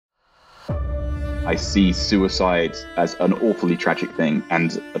I see suicide as an awfully tragic thing,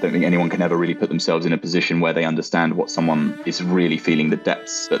 and I don't think anyone can ever really put themselves in a position where they understand what someone is really feeling, the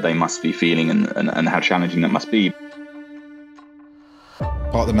depths that they must be feeling, and how challenging that must be.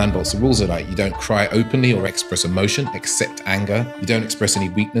 Part of the man box, the rules are like you don't cry openly or express emotion, except anger. You don't express any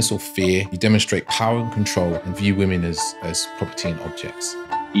weakness or fear. You demonstrate power and control and view women as property and objects.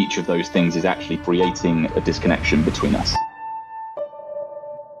 Each of those things is actually creating a disconnection between us.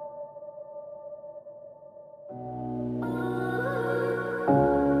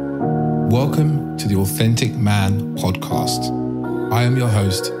 Welcome to the Authentic Man podcast. I am your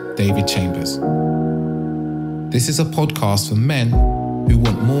host, David Chambers. This is a podcast for men who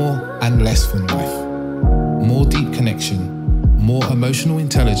want more and less from life. More deep connection, more emotional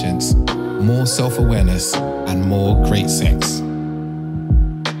intelligence, more self-awareness, and more great sex.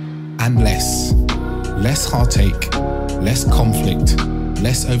 And less heartache, less conflict,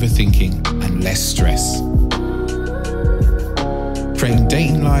 less overthinking, and less stress. Creating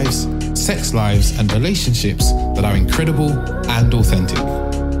dating lives, sex lives, and relationships that are incredible and authentic.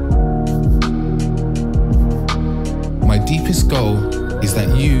 My deepest goal is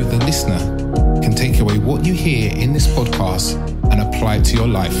that you, the listener, can take away what you hear in this podcast and apply it to your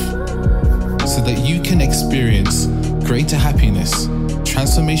life so that you can experience greater happiness,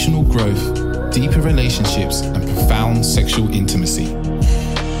 transformational growth, deeper relationships, and profound sexual intimacy.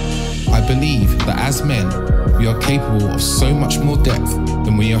 I believe that as men, we are capable of so much more depth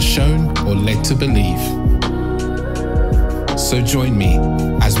than we are shown or led to believe. So join me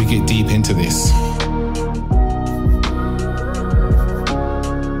as we get deep into this.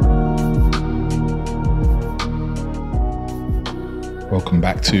 Welcome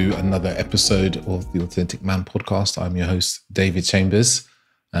back to another episode of the Authentic Man podcast. I'm your host, David Chambers.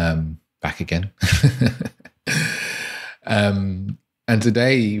 Back again. And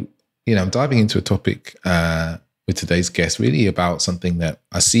today, I'm diving into a topic with today's guest, really about something that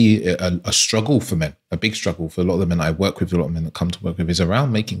I see a struggle for men, a big struggle for a lot of the men I work with, a lot of men that come to work with, is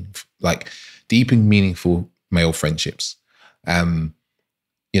around making like deep and meaningful male friendships.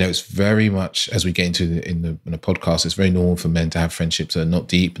 It's very much, as we get into in the podcast, it's very normal for men to have friendships that are not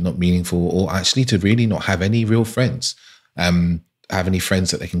deep, not meaningful, or actually to really not have any real friends. Have any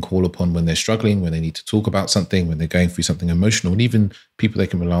friends that they can call upon when they're struggling, when they need to talk about something, when they're going through something emotional, and even people they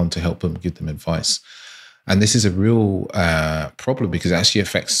can rely on to help them, give them advice. And this is a real problem because it actually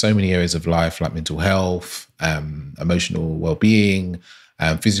affects so many areas of life, like mental health, emotional well-being,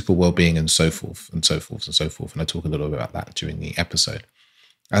 physical well-being, and so forth, and so forth, and so forth. And I talk a little bit about that during the episode.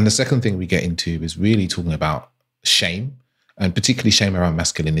 And the second thing we get into is really talking about shame, and particularly shame around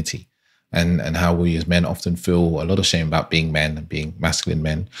masculinity. And how we as men often feel a lot of shame about being men and being masculine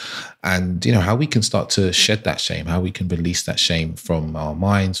men. And, how we can start to shed that shame, how we can release that shame from our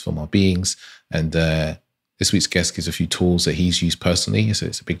minds, from our beings. And this week's guest gives a few tools that he's used personally. So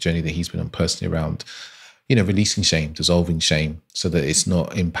it's a big journey that he's been on personally around, releasing shame, dissolving shame so that it's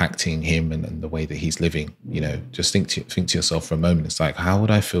not impacting him and the way that he's living. Just think to yourself for a moment. It's like, how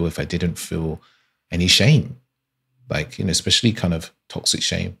would I feel if I didn't feel any shame? Like, especially kind of toxic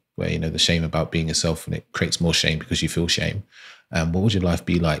shame, where, the shame about being yourself, and it creates more shame because you feel shame. What would your life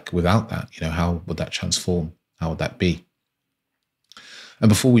be like without that? How would that transform? How would that be? And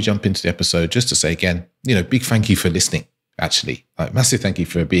before we jump into the episode, just to say again, big thank you for listening, actually. Like, massive thank you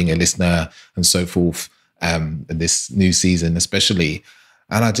for being a listener and so forth, in this new season, especially.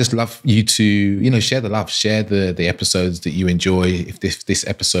 And I just love you to, share the love, share the episodes that you enjoy. If this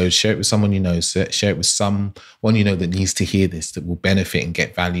episode, share it with someone share it with someone that needs to hear this, that will benefit and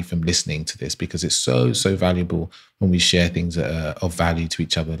get value from listening to this, because it's so, so valuable when we share things that are of value to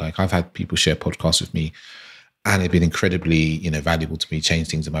each other. Like, I've had people share podcasts with me and it's been incredibly, valuable to me, change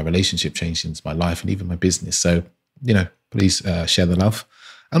things in my relationship, change things in my life and even my business. So, please share the love.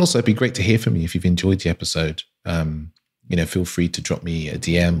 And also it'd be great to hear from you if you've enjoyed the episode. Feel free to drop me a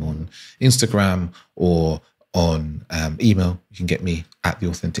DM on Instagram or on email. You can get me at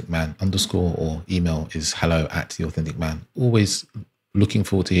 @theauthenticman_, or email is hello@theauthenticman. Always looking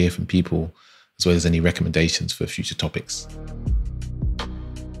forward to hear from people, as well as any recommendations for future topics.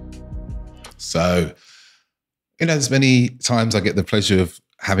 So, there's many times I get the pleasure of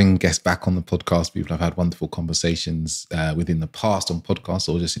having guests back on the podcast, people I've had wonderful conversations with in the past on podcasts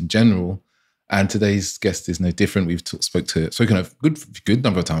or just in general. And today's guest is no different. We've spoken a good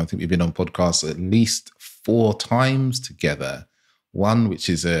number of times. I think we've been on podcasts at least 4 times together. One, which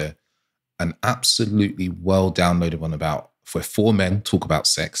is an absolutely well-downloaded one about where 4 men talk about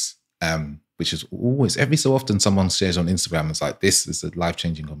sex, which is always, every so often someone shares on Instagram. It's like, this is a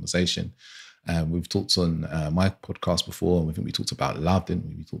life-changing conversation. We've talked on my podcast before, and I think we talked about love, didn't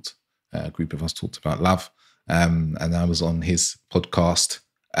we? We talked A group of us talked about love. And I was on his podcast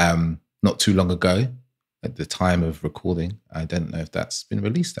not too long ago at the time of recording. I don't know if that's been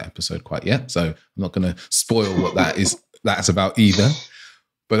released, that episode, quite yet. So I'm not going to spoil what that's about either.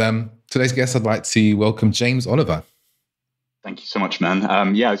 But today's guest, I'd like to welcome James Oliver. Thank you so much, man. I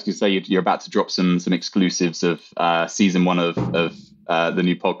was going to say you're about to drop some exclusives of season 1 of the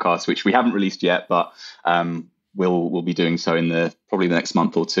new podcast, which we haven't released yet, but we'll be doing so in probably the next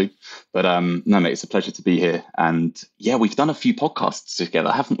month or two. But no, mate, it's a pleasure to be here. And yeah, we've done a few podcasts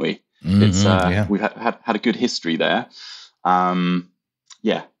together, haven't we? Mm-hmm, We've had a good history there.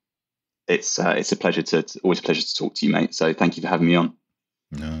 It's a pleasure always a pleasure to talk to you, mate. So thank you for having me on.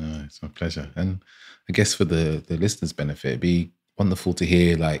 No, it's my pleasure. And I guess for the listeners' benefit, it'd be wonderful to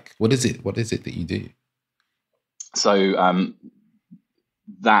hear, like, what is it that you do? So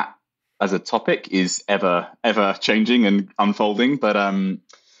that as a topic is ever changing and unfolding. But I'm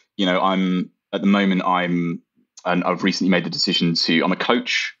at the moment I've recently made the decision I'm a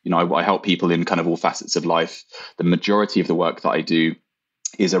coach. I help people in kind of all facets of life. The majority of the work that I do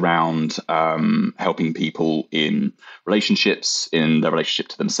is around helping people in relationships, in their relationship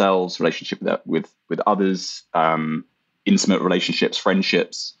to themselves, relationship with others, intimate relationships,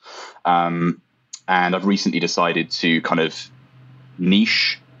 friendships. And I've recently decided to kind of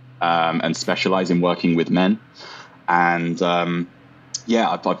niche and specialize in working with men. And I've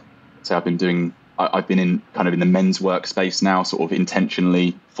been in kind of in the men's workspace now, sort of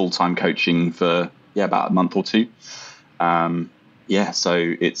intentionally full-time coaching for about a month or two. So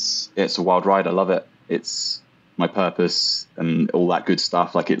it's a wild ride. I love it. It's my purpose and all that good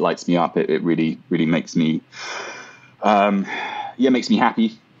stuff. Like, it lights me up. It really, really makes me, makes me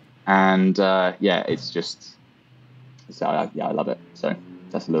happy. And I love it. So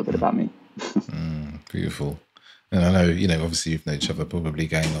that's a little bit about me. Beautiful. And I know, obviously you've known each other probably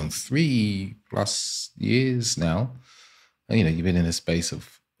going on 3+ years now. And, you've been in a space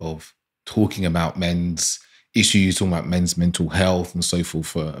of talking about men's issues, talking about men's mental health and so forth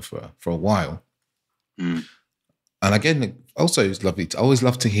for a while. And again, also it's lovely. I always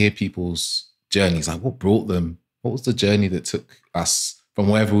love to hear people's journeys. Like, what was the journey that took us from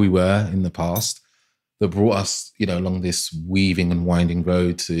wherever we were in the past that brought us, along this weaving and winding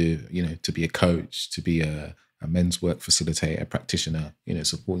road to be a coach, to be a men's work facilitator, a practitioner,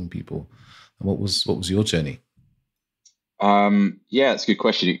 supporting people. And what was your journey? It's a good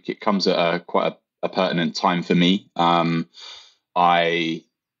question. It comes at quite a pertinent time for me. When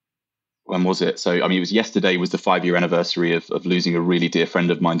was it? So, it was yesterday was the 5-year anniversary of losing a really dear friend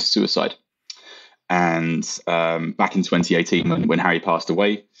of mine to suicide. And back in 2018, when Harry passed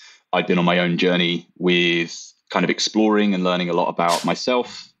away, I'd been on my own journey with kind of exploring and learning a lot about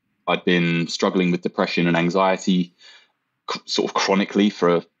myself. I'd been struggling with depression and anxiety sort of chronically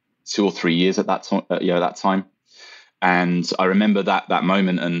for 2 or 3 years at that time. And I remember that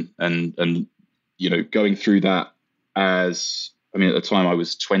moment and going through that at the time I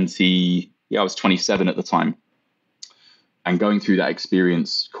was 20, I was 27 at the time. And going through that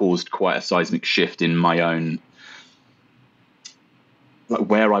experience caused quite a seismic shift in my own, like,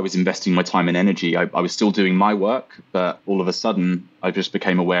 where I was investing my time and energy. I was still doing my work, but all of a sudden I just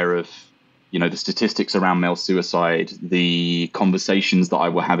became aware of, the statistics around male suicide. The conversations that I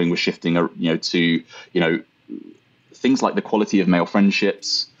were having were shifting, to, things like the quality of male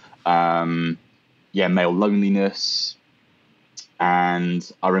friendships, male loneliness.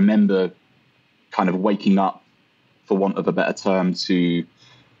 And I remember kind of waking up, for want of a better term, to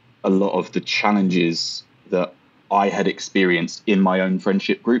a lot of the challenges that I had experienced in my own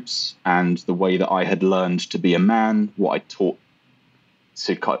friendship groups and the way that I had learned to be a man, what I'd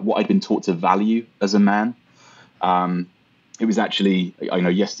been taught to value as a man. It was actually,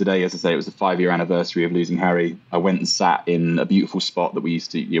 yesterday, as I say, it was the 5-year anniversary of losing Harry. I went and sat in a beautiful spot that we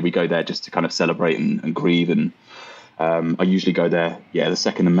used to, we go there just to kind of celebrate and grieve. And I usually go there, the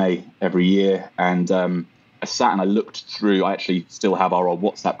 2nd of May every year. And I sat and I looked through, I actually still have our old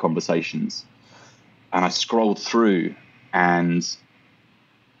WhatsApp conversations. And I scrolled through and,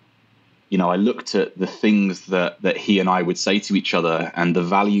 I looked at the things that he and I would say to each other and the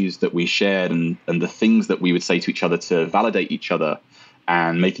values that we shared and the things that we would say to each other to validate each other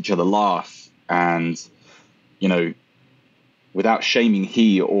and make each other laugh. And, without shaming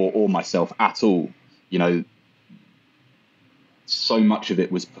he or myself at all, so much of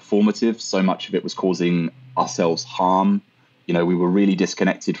it was performative. So much of it was causing ourselves harm. We were really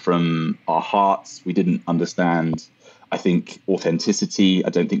disconnected from our hearts. We didn't understand, I think, authenticity. I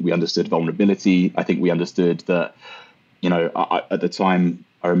don't think we understood vulnerability. I think we understood that, at the time,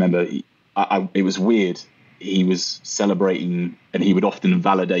 I remember it was weird. he was celebrating, and he would often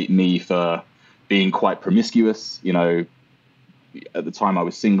validate me for being quite promiscuous. At the time I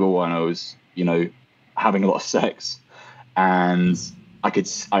was single and I was, having a lot of sex, and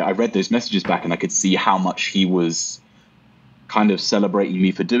I read those messages back and I could see how much he was kind of celebrating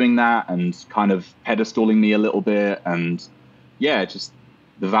me for doing that and kind of pedestaling me a little bit. And yeah, just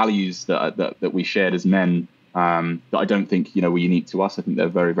the values that we shared as men, that I don't think, were unique to us. I think they're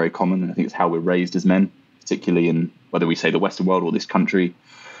very, very common. And I think it's how we're raised as men, particularly in whether we say the Western world or this country.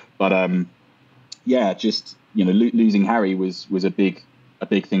 But just, losing Harry was a big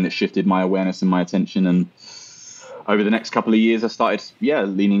thing that shifted my awareness and my attention. And over the next couple of years, I started,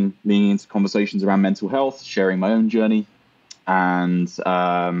 leaning into conversations around mental health, sharing my own journey. And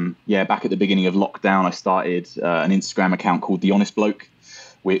back at the beginning of lockdown, I started an Instagram account called The Honest Bloke,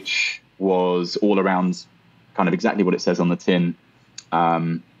 which was all around kind of exactly what it says on the tin.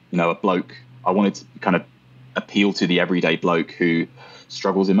 A bloke. I wanted to kind of appeal to the everyday bloke who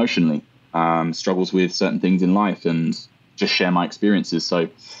struggles emotionally, struggles with certain things in life, and just share my experiences. So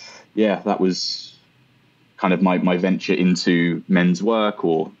that was kind of my venture into men's work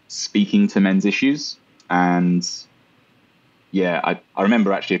or speaking to men's issues. And I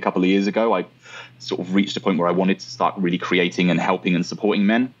remember actually a couple of years ago, I sort of reached a point where I wanted to start really creating and helping and supporting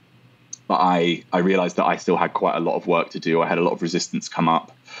men. But I realized that I still had quite a lot of work to do. I had a lot of resistance come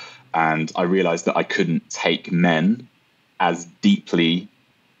up, and I realized that I couldn't take men as deeply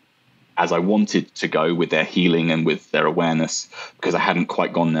as I wanted to go with their healing and with their awareness, because I hadn't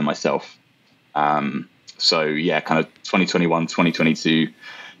quite gone there myself. Kind of 2021, 2022,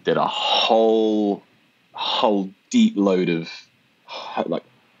 did a whole deep load of like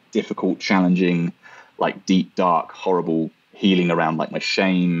difficult, challenging, like deep, dark, horrible healing around like my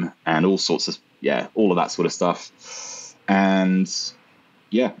shame and all sorts of, all of that sort of stuff. And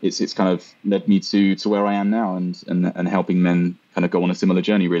it's kind of led me to where I am now, and helping men kind of go on a similar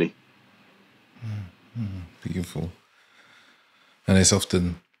journey, really. Beautiful. And it's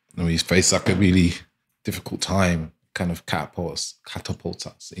often when we face like a really difficult time, kind of catapults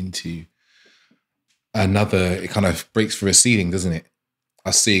us into another. It kind of breaks through a ceiling, doesn't it?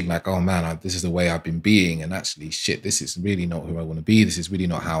 Us seeing like, oh man, this is the way I've been being, and actually, shit, this is really not who I want to be. This is really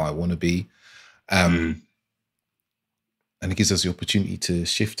not how I want to be. And it gives us the opportunity to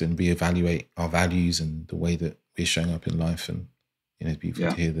shift and reevaluate our values and the way that we're showing up in life. And it's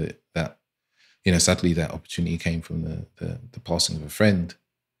beautiful to hear that sadly that opportunity came from the passing of a friend,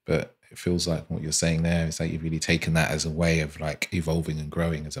 but it feels like what you're saying there is that you've really taken that as a way of like evolving and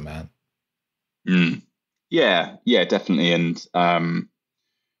growing as a man. Yeah, definitely. And I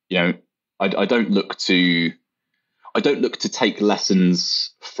don't look to take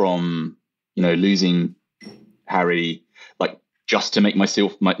lessons from losing Harry, like just to make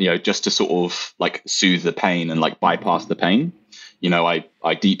myself, just to sort of like soothe the pain and like bypass the pain.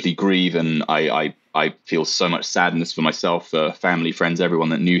 I deeply grieve, and I feel so much sadness for myself, for family, friends, everyone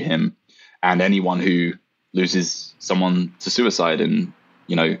that knew him, and anyone who loses someone to suicide. And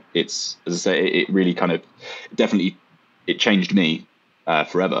it's, as I say, it really kind of definitely it changed me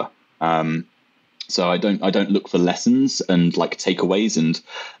forever. So I don't look for lessons and like takeaways and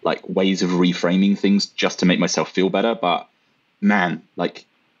like ways of reframing things just to make myself feel better. But man, like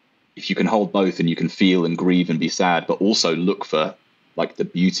if you can hold both and you can feel and grieve and be sad, but also look for like the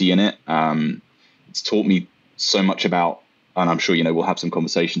beauty in it. It's taught me so much about, and I'm sure, we'll have some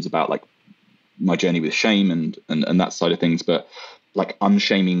conversations about like my journey with shame and that side of things, but like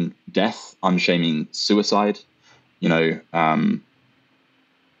unshaming death, unshaming suicide,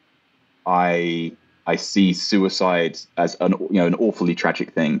 I see suicide as an awfully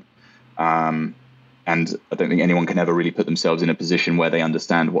tragic thing. And I don't think anyone can ever really put themselves in a position where they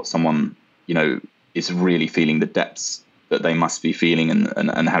understand what someone, is really feeling, the depths that they must be feeling,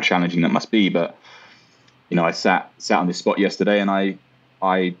 and how challenging that must be. But, I sat on this spot yesterday, and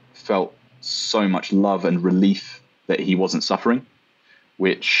I felt so much love and relief that he wasn't suffering,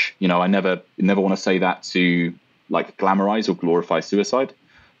 which, I never want to say that to like glamorize or glorify suicide,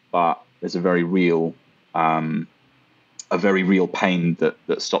 but there's a very real pain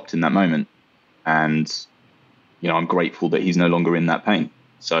that stopped in that moment. And, I'm grateful that he's no longer in that pain.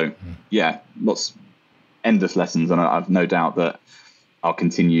 So lots, endless lessons. And I've no doubt that I'll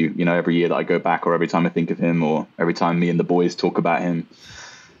continue, every year that I go back, or every time I think of him, or every time me and the boys talk about him,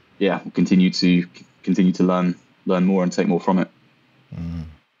 we'll continue to learn more and take more from it.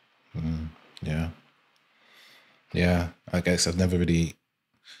 Yeah. I guess I've never really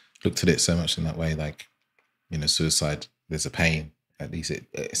looked at it so much in that way. Like, suicide, there's a pain, at least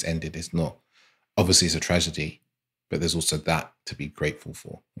it's ended. It's not, obviously it's a tragedy, but there's also that to be grateful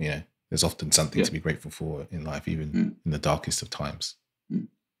for, there's often something to be grateful for in life, even in the darkest of times.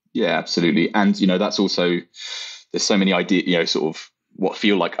 Yeah, absolutely. And, that's also, there's so many ideas, sort of what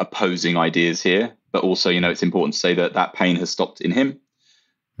feel like opposing ideas here, but also, it's important to say that pain has stopped in him.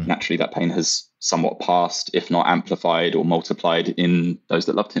 Naturally, that pain has somewhat passed, if not amplified or multiplied in those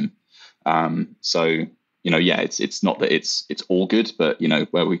that loved him. So, it's not that it's all good, but,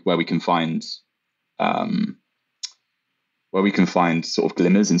 where we can find sort of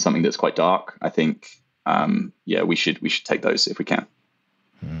glimmers in something that's quite dark, I think, we should take those if we can.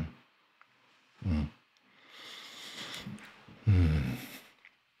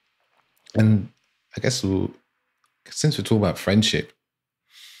 And I guess since we're talking about friendship,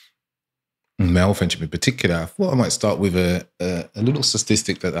 male friendship in particular, I thought I might start with a little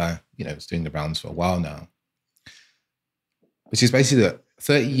statistic that I was doing the rounds for a while now, which is basically that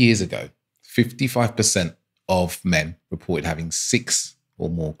 30 years ago, 55% of men reported having 6 or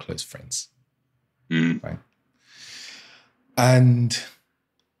more close friends. Right? And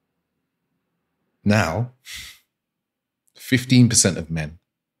now, 15% of men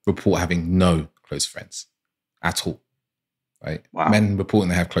report having no close friends at all. Right? Wow. Men reporting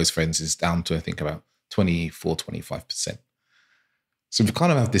they have close friends is down to, I think, about 24, 25%. So we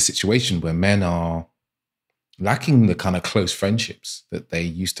kind of have this situation where men are lacking the kind of close friendships that they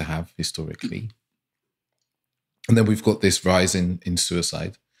used to have historically. And then we've got this rise in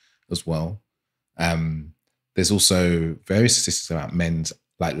suicide as well. There's also various statistics about men's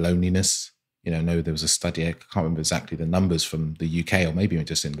loneliness. There was a study, I can't remember exactly the numbers from the UK or maybe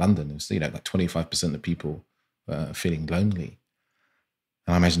just in London. It was, 25% of people feeling lonely.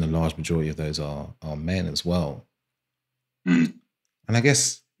 And I imagine a large majority of those are men as well. And I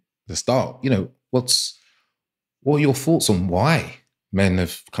guess to start, what are your thoughts on why men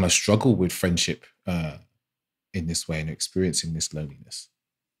have kind of struggled with friendship in this way and experiencing this loneliness?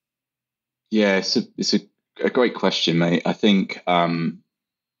 Yeah, it's a great question, mate. I think, and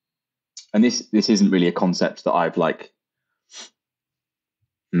this isn't really a concept that I've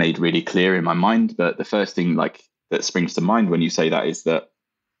made really clear in my mind, but the first thing that springs to mind when you say that is that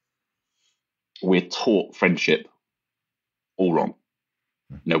we're taught friendship all wrong.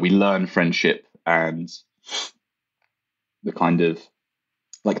 We learn friendship and the kind of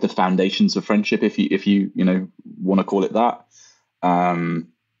the foundations of friendship, if you want to call it that.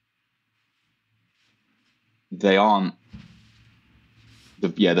 They aren't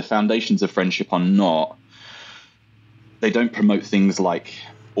the foundations of friendship are not. They don't promote things like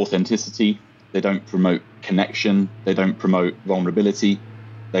authenticity. They don't promote connection. They don't promote vulnerability.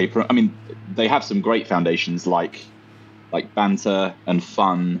 They have some great foundations like banter and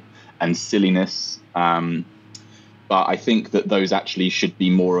fun and silliness. But I think that those actually should be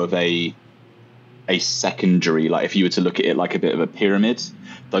more of a secondary, if you were to look at it like a bit of a pyramid,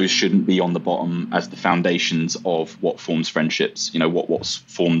 those shouldn't be on the bottom as the foundations of what forms friendships, what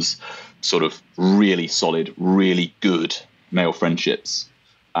forms sort of really solid, really good male friendships.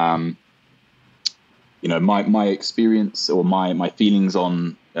 My experience or my feelings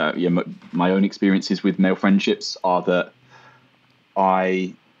on my own experiences with male friendships are that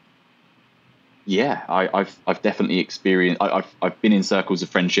I've definitely experienced. I've been in circles of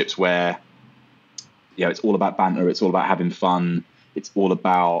friendships where it's all about banter, it's all about having fun, it's all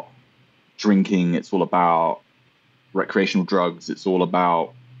about drinking, it's all about recreational drugs, it's all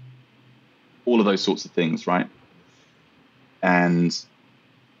about all of those sorts of things, right? And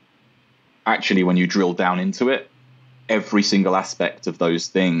actually, when you drill down into it, every single aspect of those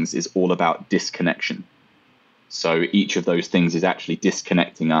things is all about disconnection. So each of those things is actually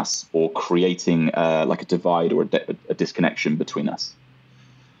disconnecting us or creating a divide or a disconnection between us.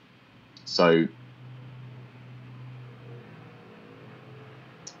 So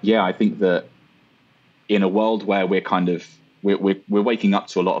I think that in a world where we're waking up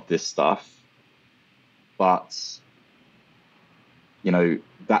to a lot of this stuff, but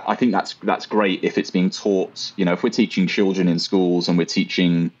that I think that's great if it's being taught. If we're teaching children in schools and we're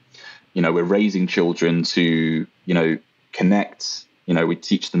teaching, we're raising children to connect. We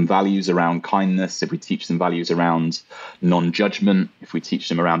teach them values around kindness. If we teach them values around non-judgment, if we teach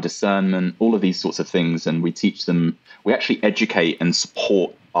them around discernment, all of these sorts of things, and we actually educate and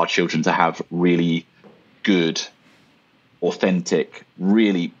support our children to have really good, authentic,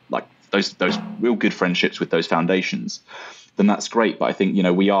 really those real good friendships with those foundations, then that's great. But I think,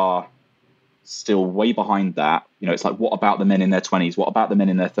 we are still way behind that. It's what about the men in their 20s? What about the men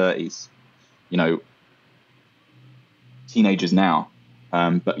in their 30s? Teenagers now.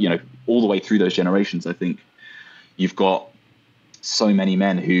 But, all the way through those generations, I think you've got so many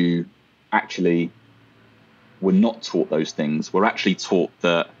men who actually were not taught those things. We're actually taught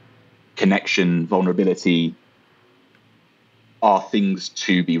that connection, vulnerability are things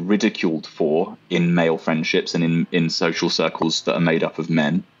to be ridiculed for in male friendships and in social circles that are made up of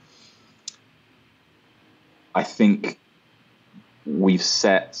men. I think we've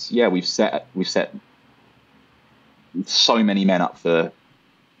set so many men up for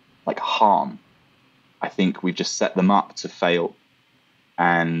like harm. I think we've just set them up to fail.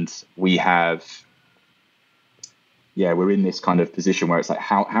 And we have, we're in this kind of position where it's like,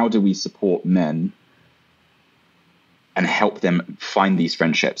 how do we support men and help them find these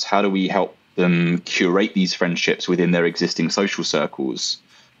friendships? How do we help them curate these friendships within their existing social circles?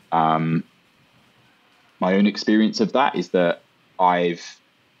 My own experience of that is that I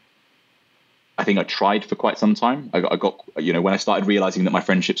think I tried for quite some time. I got, when I started realizing that my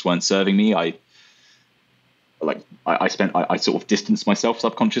friendships weren't serving me, I sort of distanced myself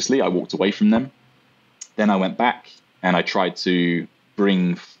subconsciously. I walked away from them. Then I went back and I tried to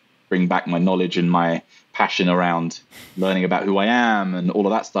bring back my knowledge and my passion around learning about who I am and all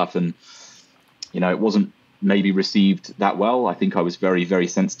of that stuff. And, it wasn't maybe received that well. I think I was very, very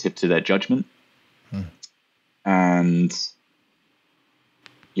sensitive to their judgment. And,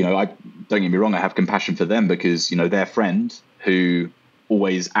 I don't get me wrong, I have compassion for them because, their friend who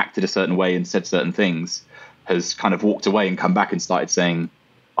always acted a certain way and said certain things has kind of walked away and come back and started saying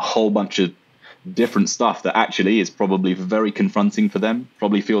a whole bunch of different stuff that actually is probably very confronting for them,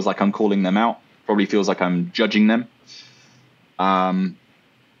 probably feels like I'm calling them out, probably feels like I'm judging them.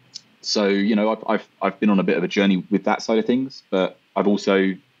 So, I've been on a bit of a journey with that side of things, but I've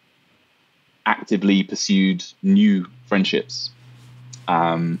also actively pursued new friendships,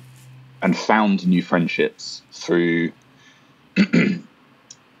 and found new friendships through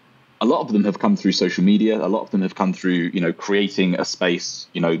a lot of them have come through social media. A lot of them have come through, creating a space.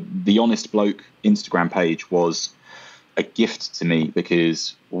 The Honest Bloke Instagram page was a gift to me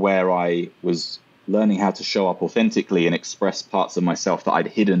because where I was learning how to show up authentically and express parts of myself that I'd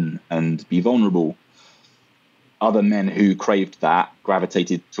hidden and be vulnerable, other men who craved that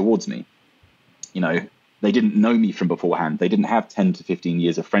gravitated towards me. They didn't know me from beforehand. They didn't have 10 to 15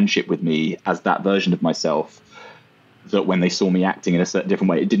 years of friendship with me as that version of myself, that when they saw me acting in a certain different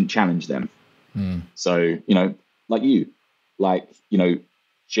way, it didn't challenge them. So, like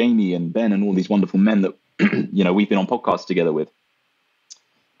Jamie and Ben and all these wonderful men that, we've been on podcasts together with.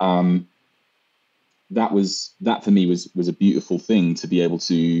 That for me was a beautiful thing to be able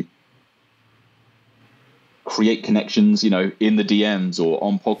to create connections, in the DMs or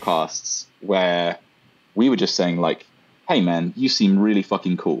on podcasts where we were just saying like, hey man, you seem really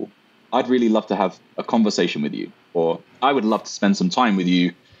fucking cool. I'd really love to have a conversation with you, or I would love to spend some time with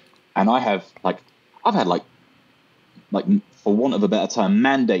you. And I've had for want of a better term,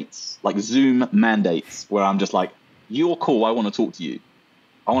 mandates, like Zoom mandates, where I'm just like, you're cool. I want to talk to you.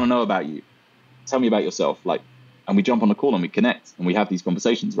 I want to know about you. Tell me about yourself. And we jump on a call and we connect and we have these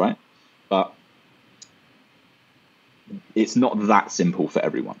conversations, right? But it's not that simple for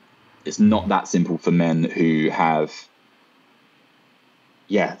everyone. It's not that simple for men who have,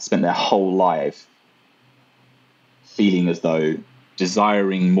 spent their whole life feeling as though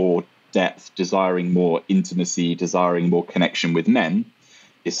desiring more depth, desiring more intimacy, desiring more connection with men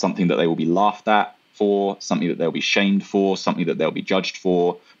is something that they will be laughed at for, something that they'll be shamed for, something that they'll be judged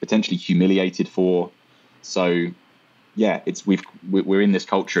for, potentially humiliated for. So, we're in this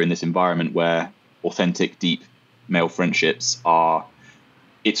culture, in this environment where authentic, deep male friendships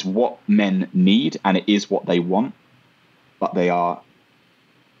it's what men need and it is what they want, but they are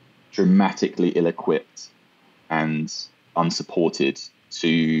dramatically ill-equipped and unsupported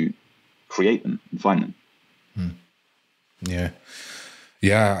to create them and find them. I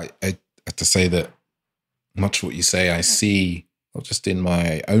have to say that much of what you say I see not just in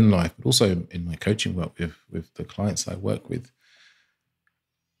my own life but also in my coaching work with the clients I work with.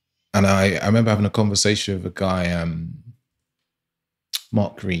 And I remember having a conversation with a guy,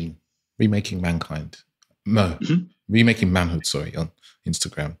 Mark Green, Remaking Manhood, on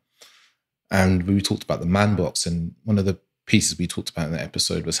Instagram. And we talked about the man box, and one of the pieces we talked about in that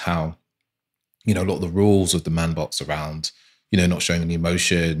episode was how, a lot of the rules of the man box around, not showing any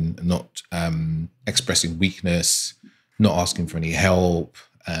emotion, not expressing weakness, not asking for any help,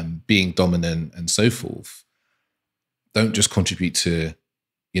 being dominant and so forth, don't just contribute to,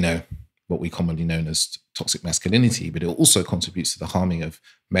 what we commonly known as toxic masculinity, but it also contributes to the harming of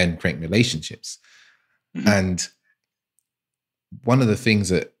men creating relationships. Mm-hmm. And one of the things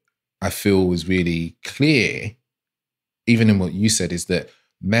that I feel was really clear, even in what you said, is that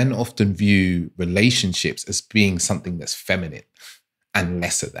men often view relationships as being something that's feminine and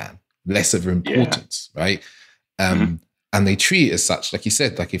less of importance, right? And they treat it as such, like you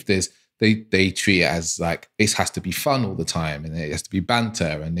said, like if there's they treat it as like it has to be fun all the time, and it has to be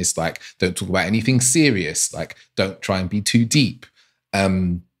banter, and it's like don't talk about anything serious, like don't try and be too deep.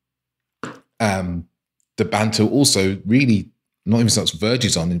 The banter also really not even so much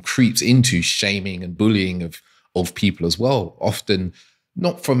verges on and creeps into shaming and bullying of people as well. Often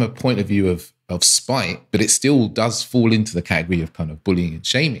not from a point of view of spite, but it still does fall into the category of kind of bullying and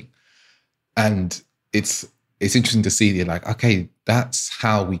shaming. And it's interesting to see that, like, okay, that's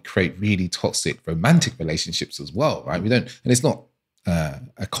how we create really toxic romantic relationships as well, right? We don't, and it's not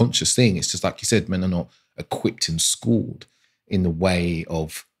a conscious thing. It's just like you said, men are not equipped and schooled in the way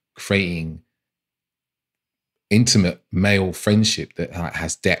of creating intimate male friendship that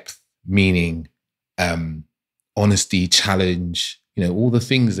has depth, meaning, honesty, challenge, all the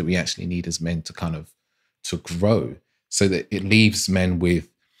things that we actually need as men to grow, so that it leaves men with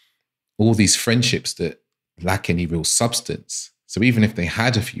all these friendships that lack any real substance. So even if they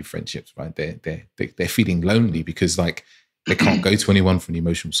had a few friendships, right, they're feeling lonely because like they can't go to anyone for any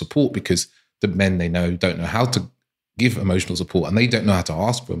emotional support, because the men they know don't know how to give emotional support, and they don't know how to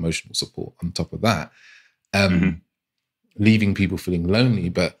ask for emotional support on top of that. Leaving people feeling lonely.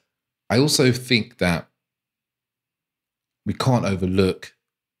 But I also think that we can't overlook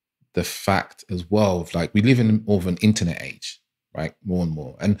the fact as well of like we live in more of an internet age, right? More and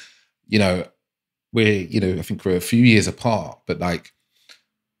more. And, I think we're a few years apart, but like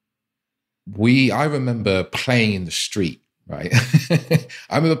I remember playing in the street, right?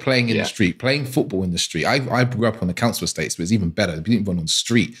 I remember playing in the street, playing football in the street. I grew up on the council estates, but it's even better. We didn't run on the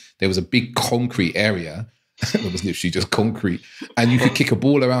street. There was a big concrete area. It was literally just concrete. And you could kick a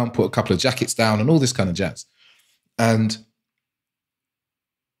ball around, put a couple of jackets down and all this kind of jazz. And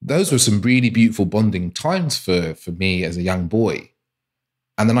those were some really beautiful bonding times for me as a young boy.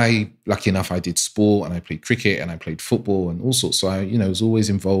 And then lucky enough, I did sport and I played cricket and I played football and all sorts. So I, was always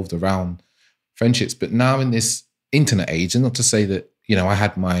involved around friendships. But now in this internet age, and not to say that, I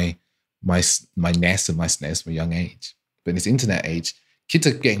had my nest and my SNES from a young age, but in this internet age, kids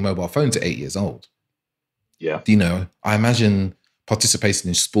are getting mobile phones at 8 years old. Yeah. I imagine participation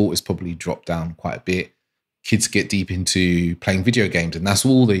in sport has probably dropped down quite a bit. Kids get deep into playing video games, and that's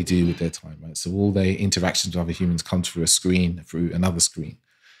all they do with their time, right? So all their interactions with other humans come through a screen, through another screen.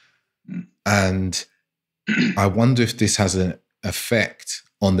 And I wonder if this has an effect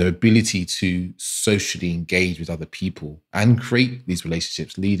on their ability to socially engage with other people and create these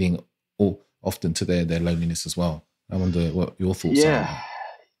relationships, leading often to their loneliness as well. I wonder what your thoughts are on that.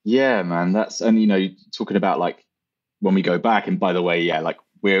 Yeah, man. And talking about like when we go back, and by the way, like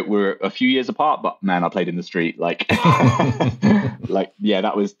we're a few years apart, but man, I played in the street. Like, that's like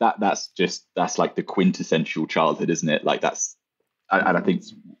the quintessential childhood, isn't it? Like and I think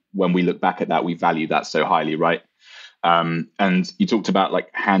when we look back at that, we value that so highly, right? And you talked about like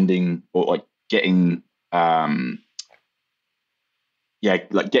handing or like getting,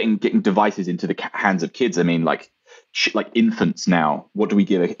 getting devices into the hands of kids. I mean, like infants now, what do we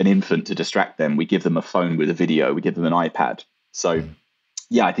give an infant to distract them? We give them a phone with a video, we give them an iPad. So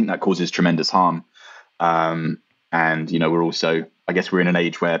yeah, I think that causes tremendous harm. And, we're also, I guess we're in an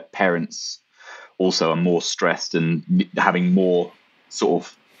age where parents also are more stressed and having more sort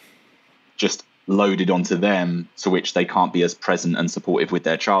of just loaded onto them, to which they can't be as present and supportive with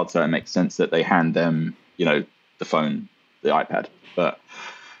their child. So it makes sense that they hand them, the phone, the iPad. But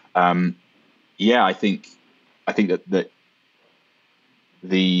I think that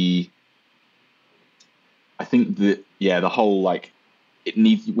the whole like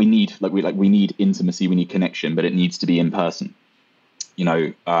we need intimacy, we need connection, but it needs to be in person.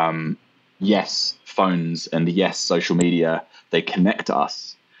 Yes, phones and yes, social media, they connect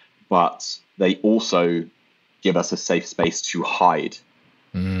us, but they also give us a safe space to hide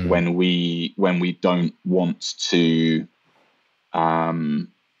when we don't want to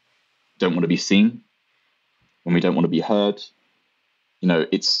be seen, when we don't want to be heard.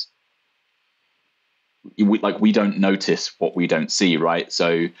 We don't notice what we don't see, right?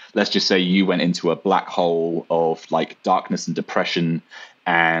 So let's just say you went into a black hole of like darkness and depression,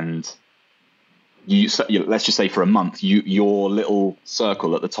 and let's just say for a month, your little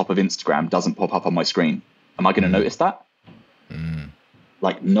circle at the top of Instagram doesn't pop up on my screen. Am I going to notice that?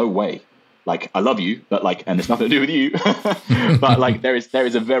 Like, no way. Like, I love you, but like, and it's nothing to do with you. But like, there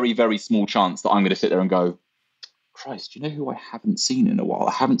is a very, very small chance that I'm going to sit there and go, Christ, you know who I haven't seen in a while?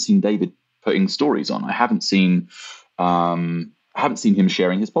 I haven't seen David putting stories on. I haven't seen him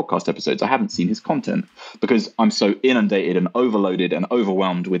sharing his podcast episodes. I haven't seen his content, because I'm so inundated and overloaded and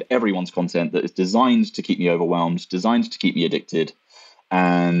overwhelmed with everyone's content that is designed to keep me overwhelmed, designed to keep me addicted.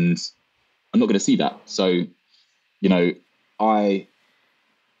 And I'm not going to see that. So,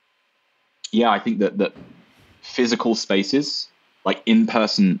 Yeah, I think that physical spaces, like in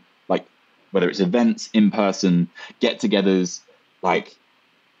person, like whether it's events, in person, get-togethers, like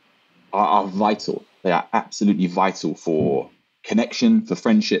are vital. They are absolutely vital for connection, for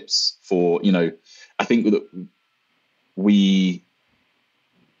friendships, for, I think that we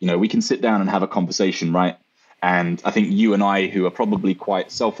can sit down and have a conversation, right? And I think you and I, who are probably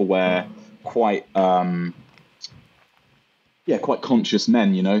quite self-aware, quite quite conscious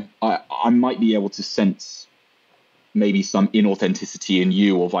men, I might be able to sense maybe some inauthenticity in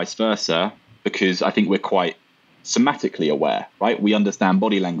you or vice versa, because I think we're quite somatically aware, right? We understand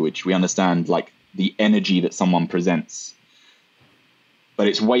body language. We understand like the energy that someone presents. But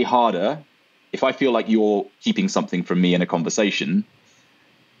it's way harder. If I feel like you're keeping something from me in a conversation,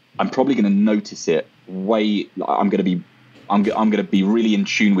 I'm probably going to notice it I'm going to be really in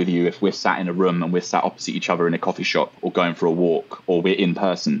tune with you if we're sat in a room and we're sat opposite each other in a coffee shop or going for a walk or we're in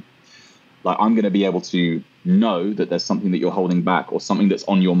person. Like, I'm going to be able to know that there's something that you're holding back or something that's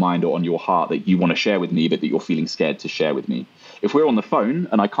on your mind or on your heart that you want to share with me, but that you're feeling scared to share with me. If we're on the phone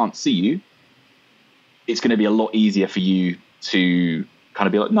and I can't see you, it's going to be a lot easier for you to kind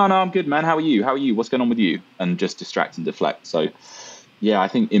of be like, no, I'm good, man. How are you? What's going on with you? And just distract and deflect. So yeah, I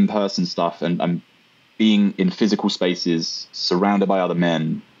think in-person stuff and being in physical spaces surrounded by other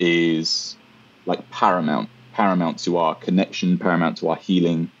men is like paramount to our connection, paramount to our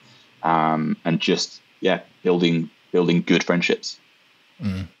healing, and just, building good friendships.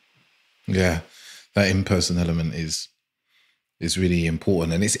 Yeah, that in-person element is really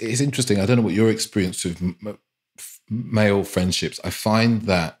important. And it's interesting. I don't know what your experience with male friendships. I find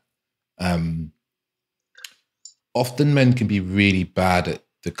that often men can be really bad at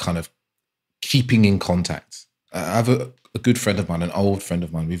the kind of keeping in contact. I have a good friend of mine, an old friend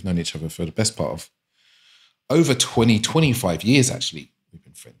of mine. We've known each other for the best part of over 25 years, actually. We've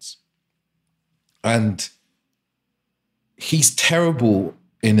been friends. And he's terrible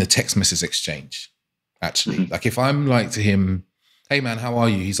in a text message exchange, actually. Mm-hmm. Like if I'm like to him, hey man, how are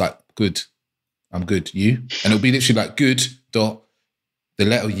you? He's like, good. I'm good. You? And it'll be literally like good dot the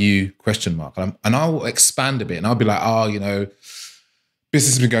letter U question mark. And I'll expand a bit and I'll be like,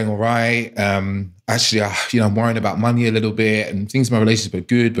 business has been going all right. Actually, I'm worrying about money a little bit and things in my relationship are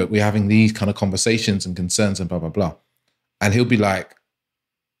good, but we're having these kind of conversations and concerns and blah, blah, blah. And he'll be like,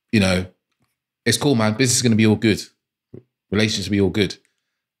 it's cool, man. Business is going to be all good. Relationships will be all good.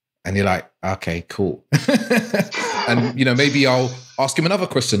 And you're like, okay, cool. And, maybe I'll ask him another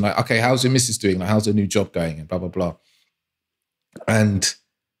question like, okay, how's your missus doing? Like, how's her new job going? And blah, blah, blah. And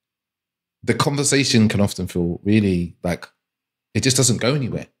the conversation can often feel really like it just doesn't go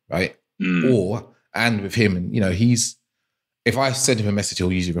anywhere, right? And with him, and, if I send him a message,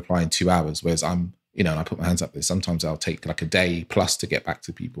 he'll usually reply in 2 hours, whereas I'm, and I put my hands up there. Sometimes I'll take like a day plus to get back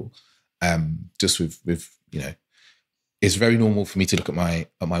to people. Just with it's very normal for me to look at my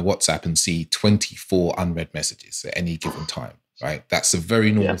WhatsApp and see 24 unread messages at any given time, right? That's a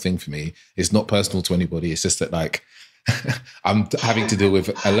very normal thing for me. It's not personal to anybody. It's just that like I'm having to deal with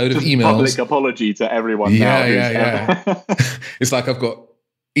a load of emails. Public apology to everyone now. Yeah. It's like I've got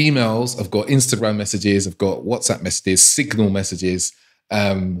emails, I've got Instagram messages, I've got WhatsApp messages, Signal messages,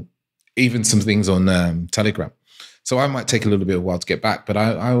 even some things on Telegram. So I might take a little bit of a while to get back, but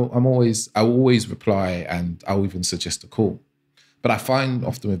I'll always reply and I'll even suggest a call. But I find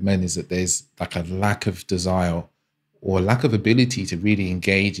often with men is that there's like a lack of desire or a lack of ability to really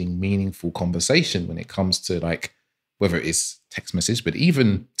engage in meaningful conversation when it comes to like, whether it is text message, but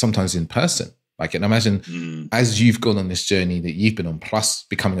even sometimes in person. Like, and imagine as you've gone on this journey that you've been on, plus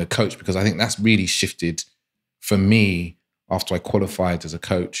becoming a coach, because I think that's really shifted for me after I qualified as a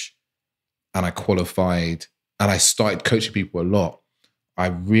coach and I started coaching people a lot. I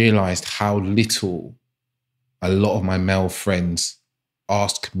realized how little a lot of my male friends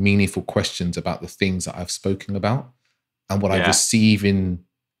ask meaningful questions about the things that I've spoken about. And what I receive in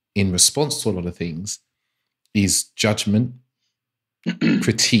response to a lot of things is judgment,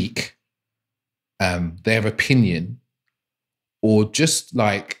 critique, their opinion, or just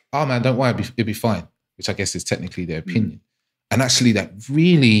like, oh man, don't worry, it'll be fine, which I guess is technically their opinion. And actually that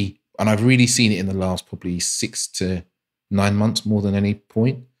really, and I've really seen it in the last probably 6 to 9 months more than any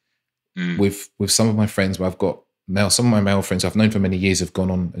point with some of my friends where I've got some of my male friends I've known for many years have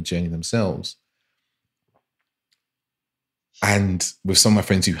gone on a journey themselves. And with some of my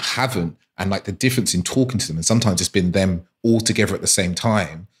friends who haven't, and like the difference in talking to them, and sometimes it's been them all together at the same time.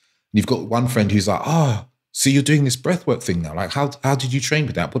 And you've got one friend who's like, oh, so you're doing this breathwork thing now. Like, how did you train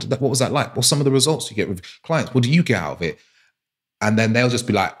with that? What was that like? What's some of the results you get with clients? What do you get out of it? And then they'll just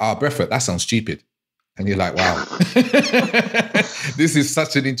be like, breathwork, that sounds stupid. And you're like, wow, this is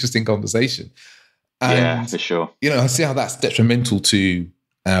such an interesting conversation. And, yeah, for sure. I see how that's detrimental to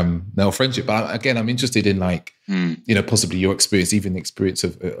male friendship. But again, I'm interested in like, possibly your experience, even the experience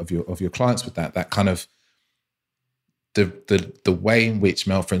of your clients with that kind of the way in which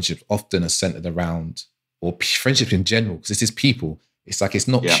male friendships often are centered around, or friendship in general, because this is people. It's like, it's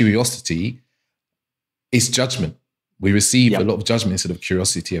not curiosity, it's judgment. We receive a lot of judgment instead of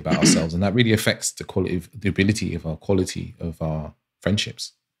curiosity about ourselves. And that really affects the quality of our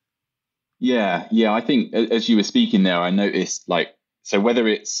friendships. Yeah. I think as you were speaking there, I noticed like, so whether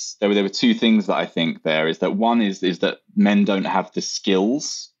it's, there were two things that I think there is that one is that men don't have the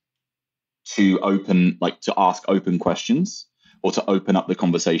skills to ask open questions or to open up the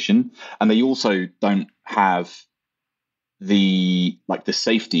conversation. And they also don't have the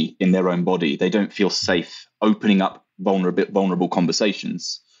safety in their own body. They don't feel safe opening up vulnerable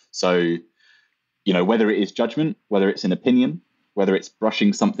conversations. So, whether it is judgment, whether it's an opinion, whether it's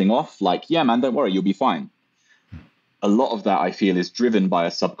brushing something off, like, yeah, man, don't worry, you'll be fine. A lot of that, I feel, is driven by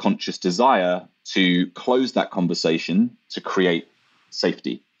a subconscious desire to close that conversation to create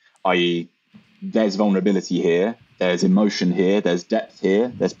safety, i.e., there's vulnerability here, there's emotion here, there's depth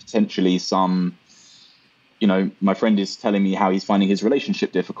here, there's potentially some, my friend is telling me how he's finding his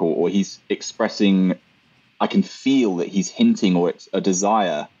relationship difficult, or he's expressing, I can feel that he's hinting, or it's a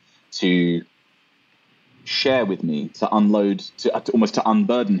desire to share with me, to unload, to almost to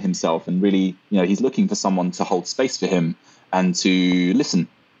unburden himself, and really, he's looking for someone to hold space for him and to listen.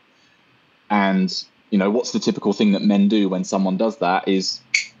 And what's the typical thing that men do when someone does that is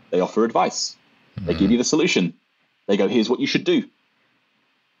they offer advice. They give you the solution. They go, here's what you should do.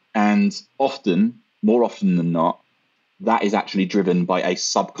 And more often than not, that is actually driven by a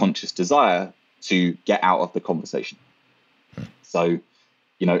subconscious desire to get out of the conversation. So,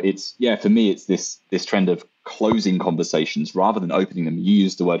 for me, it's this trend of closing conversations rather than opening them. You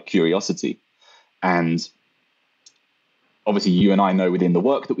use the word curiosity. And obviously you and I know within the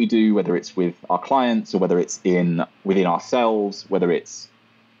work that we do, whether it's with our clients or whether it's within ourselves, whether it's,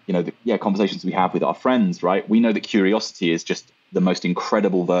 conversations we have with our friends, right? We know that curiosity is just the most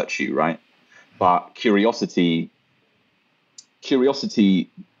incredible virtue, right? But curiosity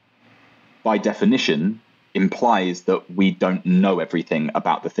by definition implies that we don't know everything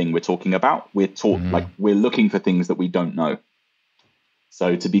about the thing we're talking about. We're taught we're looking for things that we don't know.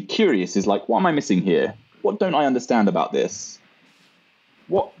 So to be curious is like, what am I missing here? What don't I understand about this?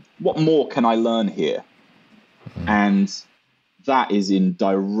 What more can I learn here? And that is in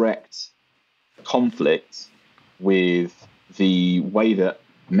direct conflict with the way that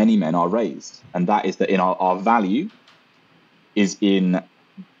many men are raised. And that is that in our value is in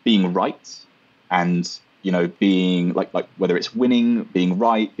being right and, being like whether it's winning, being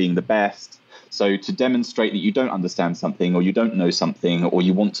right, being the best. So to demonstrate that you don't understand something, or you don't know something, or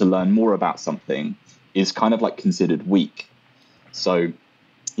you want to learn more about something is kind of like considered weak. So,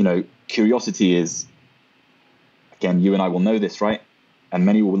 curiosity is, again, you and I will know this, right? And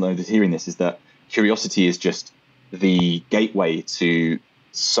many will know this hearing this, is that curiosity is just the gateway to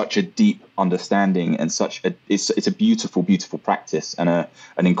such a deep understanding and it's a beautiful, beautiful practice and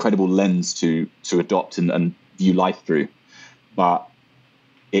an incredible lens to adopt and view life through. But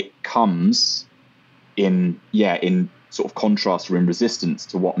it comes in sort of contrast or in resistance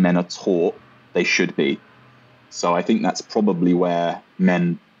to what men are taught they should be. So I think that's probably where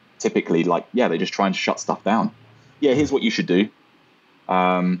men typically they just try and shut stuff down. Yeah, here's what you should do.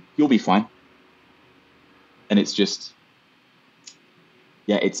 You'll be fine. And it's just,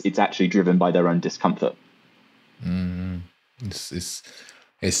 it's actually driven by their own discomfort. It's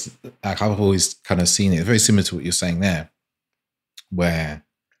like I've always kind of seen it very similar to what you're saying there, where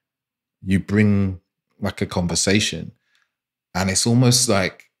you bring like a conversation and it's almost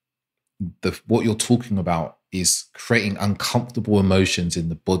like what you're talking about is creating uncomfortable emotions in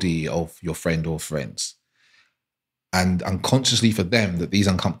the body of your friend or friends. And unconsciously for them, that these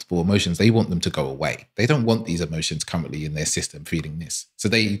uncomfortable emotions, they want them to go away. They don't want these emotions currently in their system feeling this. So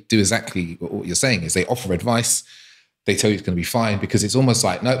they do exactly what you're saying, is they offer advice. They tell you it's going to be fine, because it's almost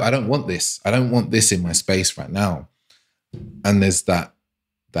like, no, I don't want this. I don't want this in my space right now. And there's that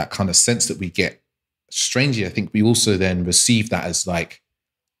kind of sense that we get. Strangely, I think we also then receive that as like,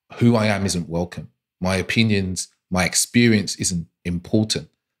 who I am isn't welcome. My opinions, my experience isn't important,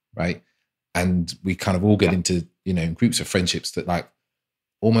 right? And we kind of all get into, in groups of friendships that like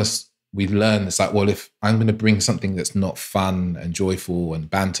almost we learn it's like, well, if I'm going to bring something that's not fun and joyful and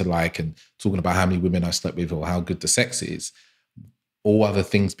banter-like and talking about how many women I slept with or how good the sex is, all other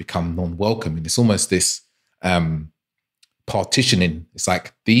things become non-welcome. And it's almost this partitioning. It's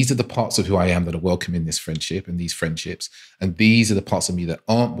like, these are the parts of who I am that are welcome in this friendship and these friendships, and these are the parts of me that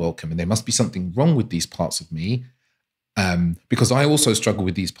aren't welcome, and there must be something wrong with these parts of me, because I also struggle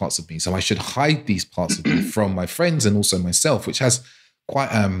with these parts of me, so I should hide these parts of me from my friends and also myself, which has quite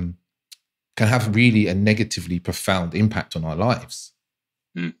can have really a negatively profound impact on our lives.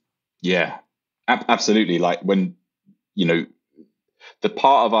 Yeah, absolutely. Like, when, you know, the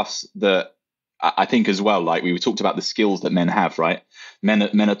part of us that I think as well, like we talked about the skills that men have, right? Men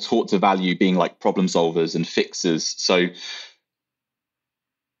are taught to value being like problem solvers and fixers. So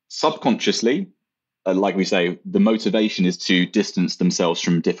subconsciously, like we say, the motivation is to distance themselves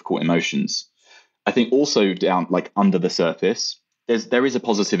from difficult emotions. I think also down, like under the surface, there is a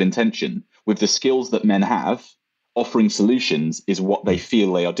positive intention with the skills that men have. Offering solutions is what they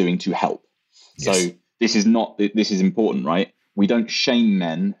feel they are doing to help. Yes. So this is important, right? We don't shame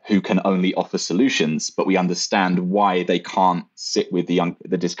men who can only offer solutions, but we understand why they can't sit with the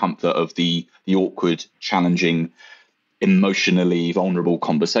discomfort of the awkward, challenging, emotionally vulnerable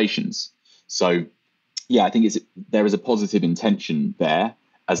conversations. So yeah, I think there is a positive intention there,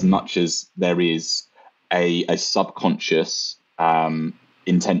 as much as there is a subconscious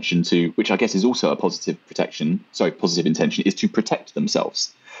intention to, which I guess is also a positive intention, is to protect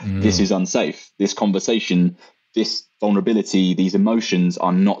themselves. This is unsafe. This conversation, this vulnerability, these emotions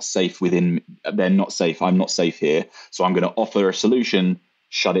are not safe they're not safe. I'm not safe here. So I'm going to offer a solution,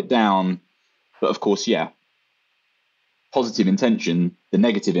 shut it down. But of course, yeah, positive intention, the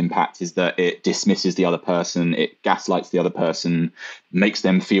negative impact is that it dismisses the other person, it gaslights the other person, makes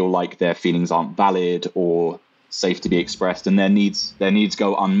them feel like their feelings aren't valid or safe to be expressed, and their needs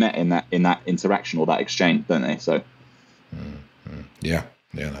go unmet in that interaction or that exchange, don't they? So yeah,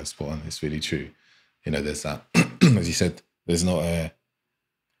 that's spot on. It's really true. You know, there's that, as you said, there's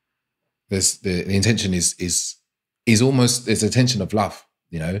the intention is almost, there's a tension of love.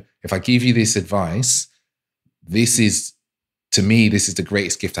 You know, if I give you this advice, this is the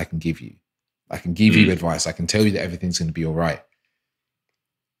greatest gift I can give you. I can give you advice. I can tell you that everything's going to be all right.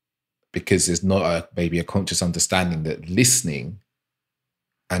 Because there's not maybe a conscious understanding that listening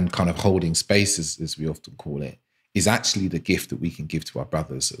and kind of holding space, as we often call it, is actually the gift that we can give to our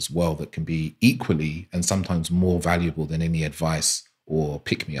brothers as well, that can be equally and sometimes more valuable than any advice or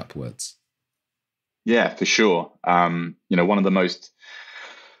pick-me-up words. Yeah, for sure. You know, one of the most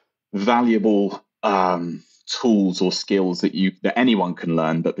valuable tools or skills that anyone can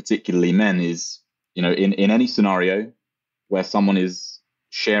learn, but particularly men, is, you know, in any scenario where someone is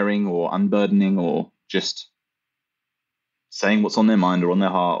sharing or unburdening or just saying what's on their mind or on their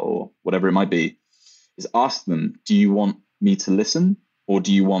heart or whatever it might be, is ask them, do you want me to listen or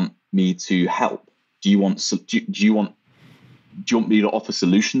do you want me to help? Do you want me to offer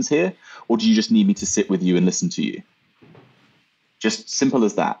solutions here, or do you just need me to sit with you and listen to you? Just simple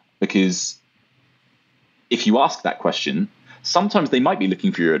as that. Because if you ask that question, sometimes they might be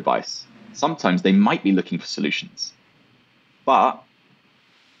looking for your advice. Sometimes they might be looking for solutions. But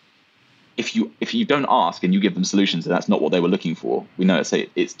if you don't ask and you give them solutions and that's not what they were looking for, we know it's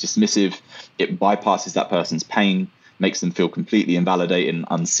dismissive. It bypasses that person's pain, makes them feel completely invalidated and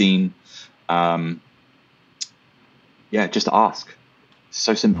unseen. Just ask. It's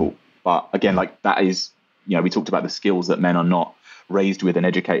so simple. But again, like that is, you know, we talked about the skills that men are not raised with and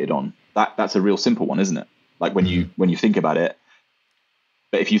educated on. That's a real simple one, isn't it? Like when you think about it.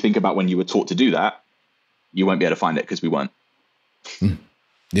 But if you think about when you were taught to do that, you won't be able to find it because we weren't.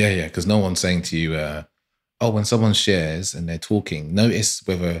 Yeah, because no one's saying to you, when someone shares and they're talking, notice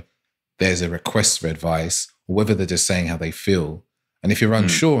whether there's a request for advice or whether they're just saying how they feel. And if you're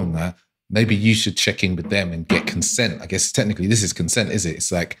unsure on that, maybe you should check in with them and get consent. I guess technically this is consent, is it?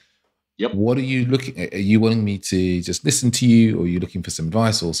 It's like, yep. What are you looking at? Are you wanting me to just listen to you, or are you looking for some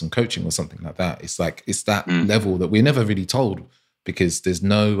advice or some coaching or something like that? It's like, it's that level that we're never really told, because there's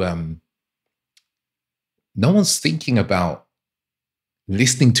no one's thinking about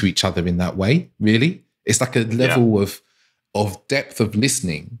listening to each other in that way, really. It's like a level of depth of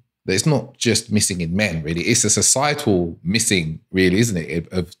listening that it's not just missing in men, really. It's a societal missing, really, isn't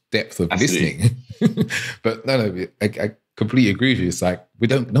it, of depth of listening. But no, I completely agree with you. It's like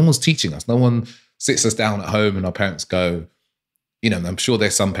no one's teaching us. No one sits us down at home and our parents go, you know, I'm sure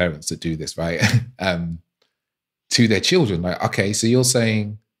there's some parents that do this, right? To their children, like, okay, so you're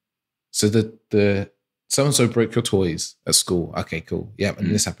saying, so the so-and-so broke your toys at school. Okay, cool. Yeah,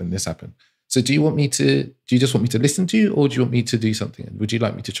 and this happened. So do you just want me to listen to you, or do you want me to do something? Would you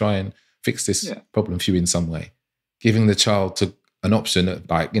like me to try and fix this problem for you in some way? Giving the child an option at,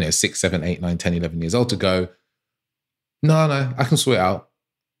 like, you know, 6, 7, 8, 9, 10, 11 years old to go, no, I can sort it out.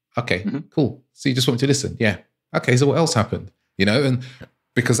 Okay, cool. So you just want me to listen? Yeah. Okay, so what else happened? And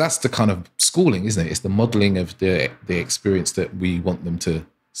because that's the kind of schooling, isn't it? It's the modeling of the experience that we want them to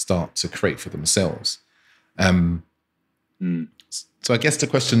start to create for themselves. So I guess the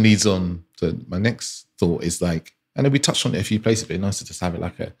question leads on to my next thought is like, I know we touched on it a few places, but it's nice to just have it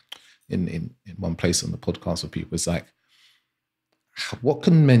like in one place on the podcast with people. It's like, what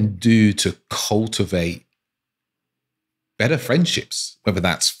can men do to cultivate better friendships, whether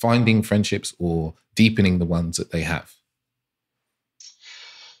that's finding friendships or deepening the ones that they have?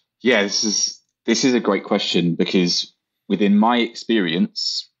 Yeah, this is a great question, because within my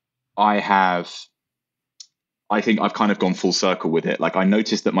experience, I think I've kind of gone full circle with it. Like, I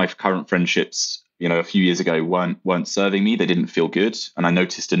noticed that my current friendships, a few years ago weren't serving me. They didn't feel good. And I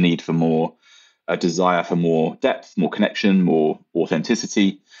noticed a desire for more depth, more connection, more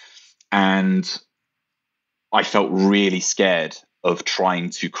authenticity. And I felt really scared of trying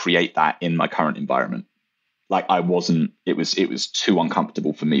to create that in my current environment. Like, it was too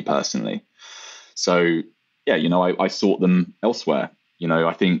uncomfortable for me personally. So yeah, I sought them elsewhere.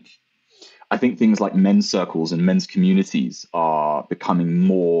 I think things like men's circles and men's communities are becoming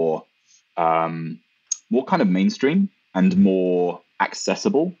more kind of mainstream and more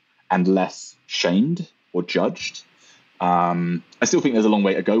accessible and less shamed or judged. I still think there's a long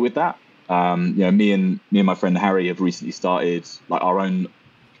way to go with that. Me and my friend Harry have recently started like our own,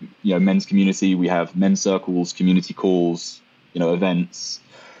 men's community. We have men's circles, community calls, events,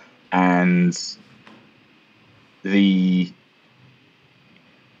 and the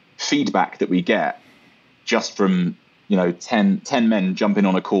feedback that we get just from 10 men jumping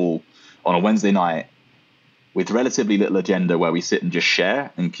on a call on a Wednesday night with relatively little agenda, where we sit and just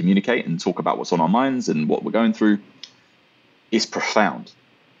share and communicate and talk about what's on our minds and what we're going through, is profound.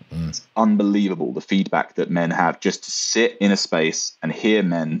 It's unbelievable, the feedback that men have just to sit in a space and hear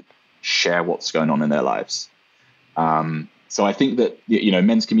men share what's going on in their lives. So I think that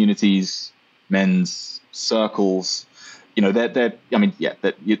men's communities, men's circles, they're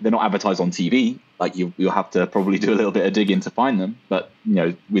not advertised on TV. Like, you'll have to probably do a little bit of digging to find them. But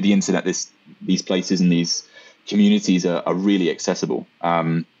with the internet, these places and these communities are really accessible.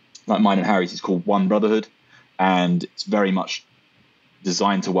 Like mine and Harry's is called One Brotherhood, and it's very much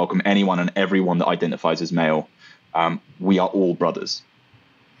designed to welcome anyone and everyone that identifies as male. We are all brothers.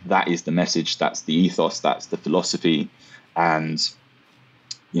 That is the message. That's the ethos. That's the philosophy. And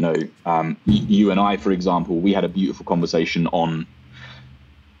you and I, for example, we had a beautiful conversation on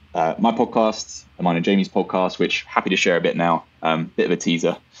my podcast, mine and Jamie's podcast, which happy to share a bit now, bit of a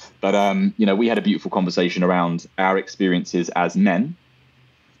teaser. But, we had a beautiful conversation around our experiences as men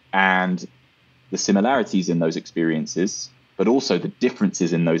and the similarities in those experiences, but also the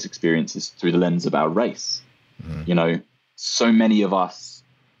differences in those experiences through the lens of our race. So many of us,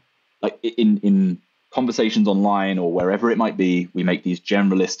 like in conversations online or wherever it might be, we make these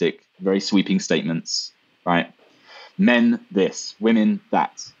generalistic, very sweeping statements, right? Men this, women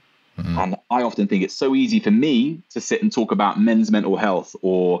that. And I often think it's so easy for me to sit and talk about men's mental health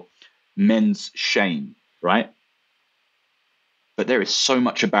or men's shame, right? But there is so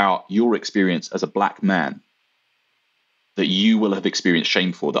much about your experience as a black man that you will have experienced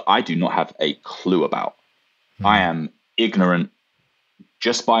shame for that I do not have a clue about. I am ignorant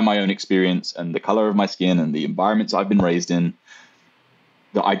just by my own experience and the color of my skin and the environments I've been raised in,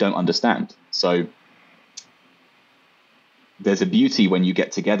 that I don't understand. So there's a beauty when you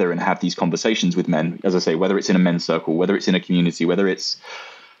get together and have these conversations with men, as I say, whether it's in a men's circle, whether it's in a community, whether it's,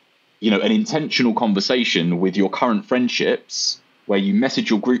 an intentional conversation with your current friendships, where you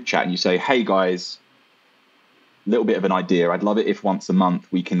message your group chat and you say, hey guys, little bit of an idea. I'd love it if once a month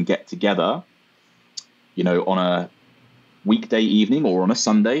we can get together, on a weekday evening or on a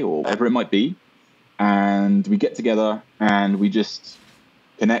Sunday or whatever it might be. And we get together and we just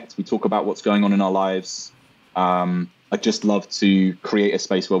connect. We talk about what's going on in our lives. I'd just love to create a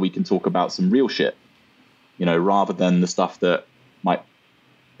space where we can talk about some real shit, rather than the stuff that might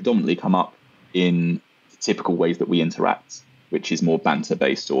predominantly come up in the typical ways that we interact, which is more banter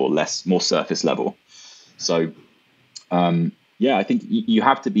based or more surface level. So, I think you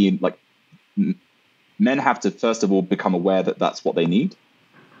have to be like, men have to first of all become aware that that's what they need,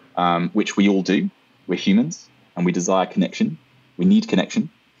 which we all do. We're humans and we desire connection. We need connection,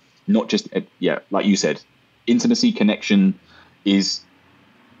 not just, like you said, intimacy. Connection there's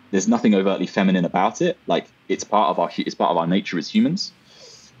nothing overtly feminine about it. Like, it's part of our nature as humans.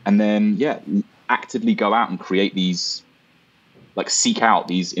 And then, actively go out and create these, like, seek out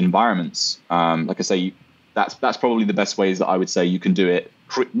these environments. Like I say, that's probably the best ways that I would say you can do it.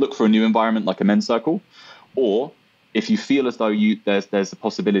 Look for a new environment like a men's circle, or if you feel as though there's a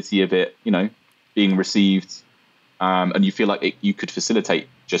possibility of it, being received and you feel like you could facilitate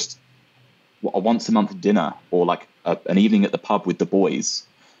just a once a month dinner or like an evening at the pub with the boys,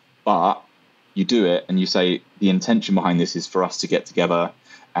 but you do it and you say the intention behind this is for us to get together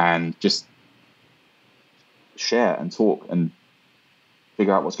and just share and talk and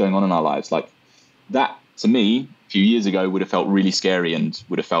figure out what's going on in our lives. Like that, to me, a few years ago would have felt really scary and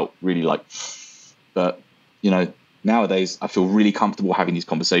would have felt really like, but nowadays I feel really comfortable having these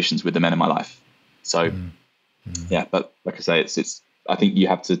conversations with the men in my life. So yeah, but like I say, it's I think you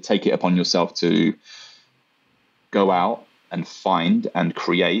have to take it upon yourself to go out and find and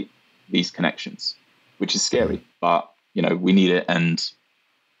create these connections, which is scary, but we need it. And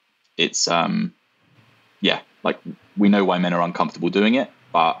it's like we know why men are uncomfortable doing it,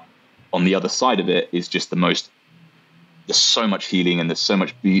 but on the other side of it is just there's so much healing and there's so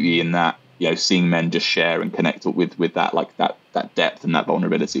much beauty in that, seeing men just share and connect with that, like that depth and that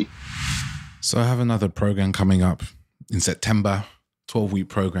vulnerability. So I have another program coming up in September, 12-week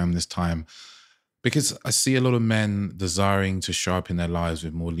program this time, because I see a lot of men desiring to show up in their lives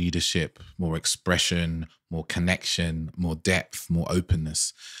with more leadership, more expression, more connection, more depth, more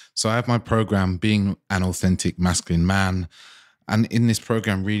openness. So I have my program, Being an Authentic Masculine Man. And in this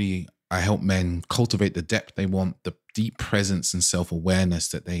program, really, I help men cultivate the depth they want, the deep presence and self-awareness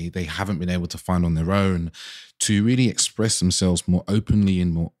that they haven't been able to find on their own, to really express themselves more openly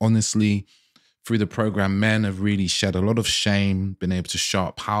and more honestly. Through the program, men have really shed a lot of shame, been able to show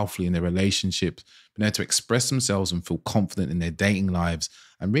up powerfully in their relationships, been able to express themselves and feel confident in their dating lives,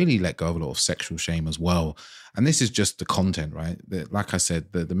 and really let go of a lot of sexual shame as well. And this is just the content, right? Like I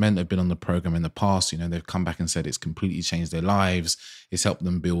said, the men that have been on the program in the past, they've come back and said it's completely changed their lives. It's helped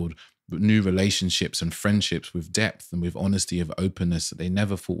them build new relationships and friendships with depth and with honesty, of openness that they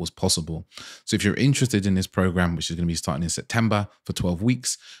never thought was possible. So if you're interested in this program, which is going to be starting in September for 12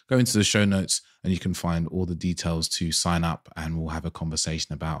 weeks, go into the show notes and you can find all the details to sign up, and we'll have a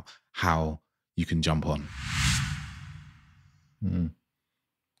conversation about how you can jump on. I'm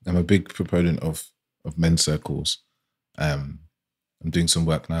a big proponent of men's circles. I'm doing some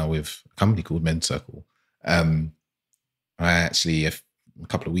work now with a company called Men's Circle. I actually, a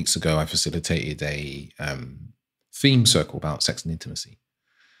couple of weeks ago, I facilitated a theme circle about sex and intimacy.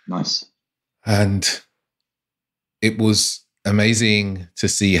 Nice. And it was amazing to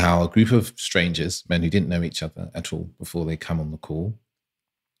see how a group of strangers, men who didn't know each other at all before they come on the call,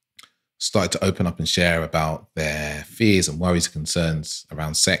 started to open up and share about their fears and worries and concerns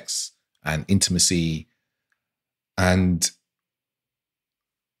around sex and intimacy. And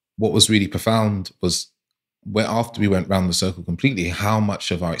what was really profound was, after we went round the circle completely, how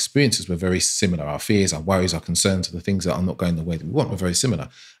much of our experiences were very similar. Our fears, our worries, our concerns, the things that are not going the way that we want were very similar.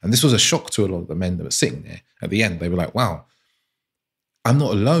 And this was a shock to a lot of the men that were sitting there. At the end, they were like, wow, I'm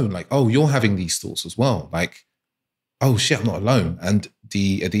not alone. Like, oh, you're having these thoughts as well. Like, oh shit, I'm not alone. And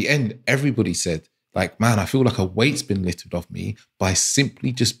at the end, everybody said, like, man, I feel like a weight's been lifted off me by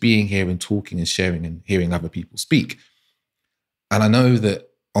simply just being here and talking and sharing and hearing other people speak. And I know that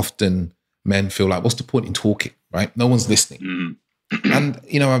often men feel like, what's the point in talking, right? No one's listening. And,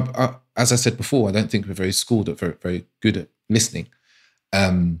 I, as I said before, I don't think we're very schooled at very, very good at listening.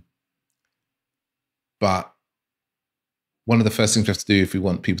 But one of the first things we have to do if we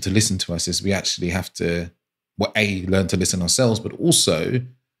want people to listen to us is we actually have to, learn to listen ourselves, but also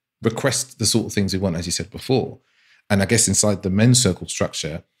request the sort of things we want, as you said before. And I guess inside the men's circle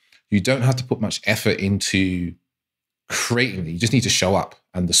structure, you don't have to put much effort into creating it. You just need to show up,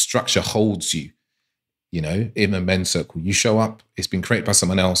 and the structure holds you. In a men's circle, you show up, it's been created by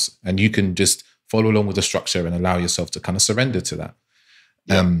someone else, and you can just follow along with the structure and allow yourself to kind of surrender to that.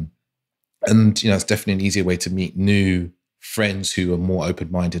 Yeah. And it's definitely an easier way to meet new friends who are more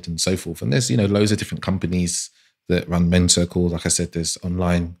open-minded and so forth. And there's, loads of different companies that run men's circle. Like I said, there's an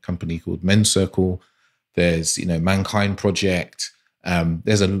online company called Men's Circle. There's, Mankind Project.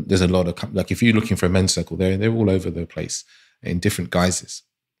 There's a lot of, like, if you're looking for a men's circle, they're all over the place in different guises.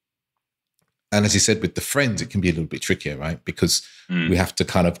 And as you said, with the friends, it can be a little bit trickier, right? Because we have to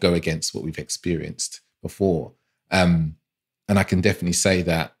kind of go against what we've experienced before. And I can definitely say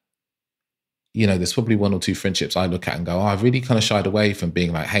that, there's probably one or two friendships I look at and go, oh, I've really kind of shied away from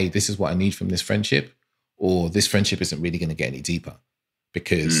being like, hey, this is what I need from this friendship, or this friendship isn't really going to get any deeper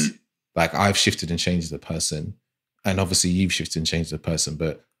because like I've shifted and changed as a person, and obviously you've shifted and changed as a person,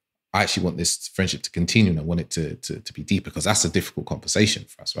 but I actually want this friendship to continue and I want it to be deeper, because that's a difficult conversation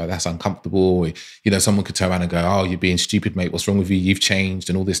for us, right? That's uncomfortable. Someone could turn around and go, oh, you're being stupid, mate. What's wrong with you? You've changed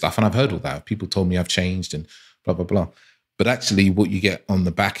and all this stuff. And I've heard all that. People told me I've changed and blah, blah, blah. But actually what you get on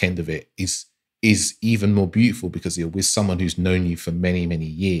the back end of it is even more beautiful, because you're with someone who's known you for many, many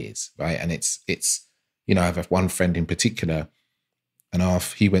years, right? And it's I have one friend in particular, and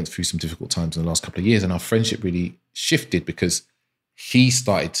he went through some difficult times in the last couple of years, and our friendship really shifted because he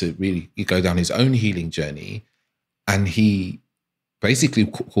started to really go down his own healing journey, and he basically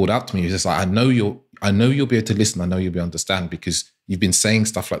called out to me. He was just like, I know you'll be able to listen. I know you'll be able to understand, because you've been saying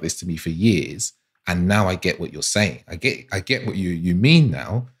stuff like this to me for years, and now I get what you're saying. I get what you mean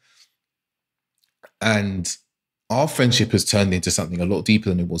now. And our friendship has turned into something a lot deeper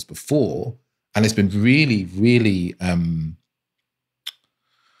than it was before. And it's been really, really,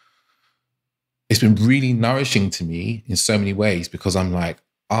 it's been really nourishing to me in so many ways, because I'm like,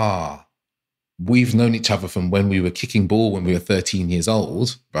 we've known each other from when we were kicking ball when we were 13 years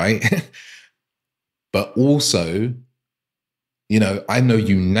old, right? But also, I know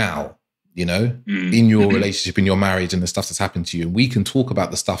you now, in your relationship, in your marriage, and the stuff that's happened to you. And we can talk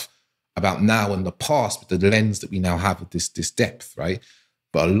about the stuff about now and the past with the lens that we now have of this depth, right?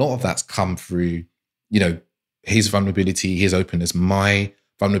 But a lot of that's come through, his vulnerability, his openness, my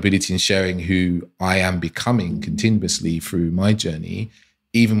vulnerability in sharing who I am becoming continuously through my journey,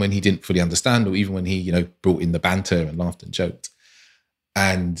 even when he didn't fully understand, or even when he, brought in the banter and laughed and joked.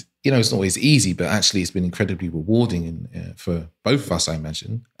 And, it's not always easy, but actually it's been incredibly rewarding for both of us, I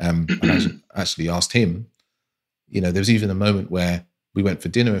imagine. And I actually asked him, there was even a moment where we went for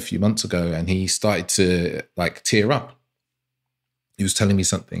dinner a few months ago, and he started to tear up. He was telling me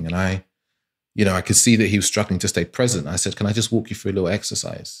something, and I could see that he was struggling to stay present. I said, can I just walk you through a little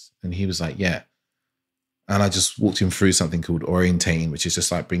exercise? And he was like, yeah. And I just walked him through something called orientating, which is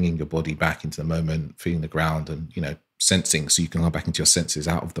just like bringing your body back into the moment, feeling the ground, and, sensing, so you can go back into your senses,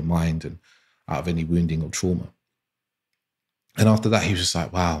 out of the mind and out of any wounding or trauma. And after that, he was just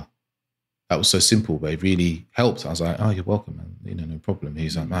like, wow, that was so simple, but it really helped. I was like, oh, you're welcome, man. No problem.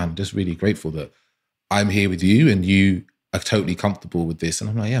 He's like, man, I'm just really grateful that I'm here with you and you are totally comfortable with this. And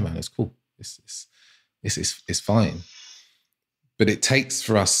I'm like, yeah, man, it's cool. It's fine. But it takes,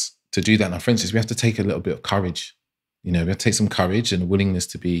 for us to do that in our friendships, we have to take a little bit of courage. We have to take some courage and a willingness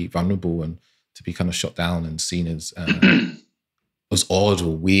to be vulnerable and to be kind of shot down and seen as odd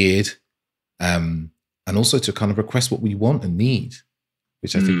or weird. And also to kind of request what we want and need,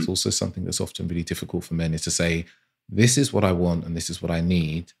 which I think is also something that's often really difficult for men, is to say, this is what I want and this is what I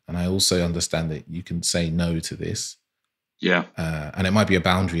need. And I also understand that you can say no to this. Yeah. And it might be a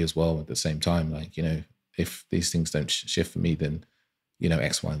boundary as well at the same time. If these things don't shift for me, then,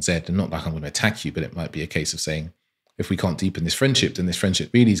 X, Y, and Z. And not like I'm going to attack you, but it might be a case of saying, if we can't deepen this friendship, then this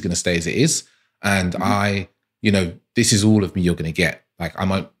friendship really is going to stay as it is. And this is all of me you're going to get. I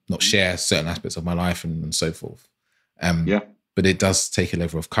might not share certain aspects of my life and so forth. But it does take a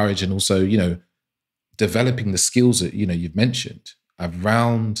level of courage, and also, developing the skills that, you've mentioned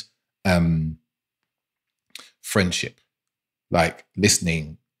around friendship, like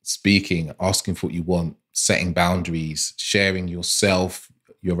listening, speaking, asking for what you want, setting boundaries, sharing yourself,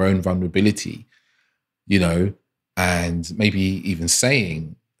 your own vulnerability, and maybe even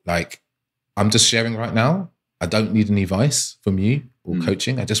saying, I'm just sharing right now. I don't need any advice from you or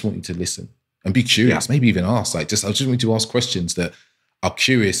coaching. I just want you to listen and be curious. Maybe even ask, I just want you to ask questions that are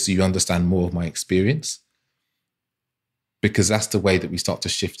curious, so you understand more of my experience. Because that's the way that we start to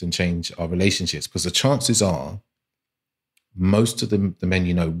shift and change our relationships. Because the chances are, most of the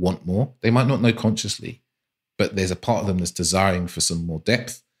men want more. They might not know consciously, but there's a part of them that's desiring for some more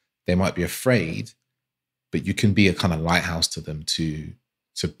depth. They might be afraid, but you can be a kind of lighthouse to them to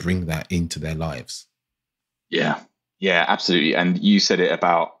bring that into their lives. Yeah, absolutely. And you said it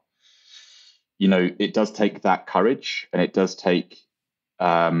about, it does take that courage, and it does take,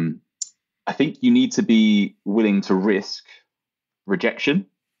 I think you need to be willing to risk rejection.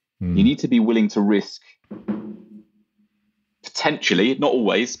 You need to be willing to risk, potentially, not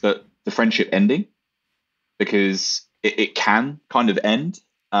always, but the friendship ending, because it can kind of end,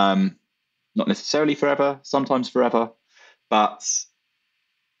 not necessarily forever, sometimes forever. But,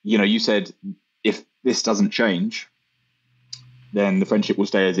 you said, if this doesn't change, then the friendship will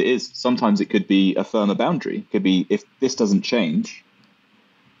stay as it is. Sometimes it could be a firmer boundary. It could be, if this doesn't change,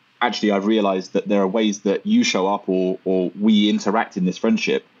 actually, I've realized that there are ways that you show up or we interact in this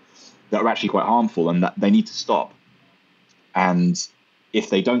friendship that are actually quite harmful, and that they need to stop. And if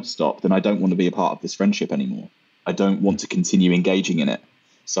they don't stop, then I don't want to be a part of this friendship anymore. I don't want to continue engaging in it.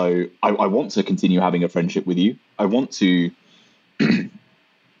 So I want to continue having a friendship with you. I want to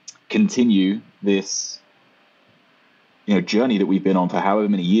continue this, journey that we've been on for however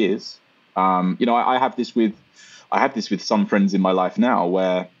many years. I have this with some friends in my life now,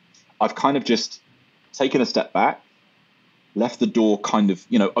 where I've kind of just taken a step back, left the door kind of,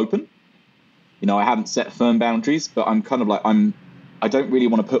 open. I haven't set firm boundaries, but I'm kind of like, I'm I don't really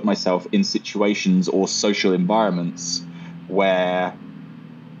want to put myself in situations or social environments where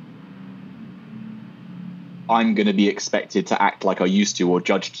I'm going to be expected to act like I used to, or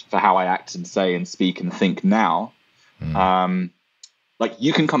judged for how I act and say and speak and think now. Like,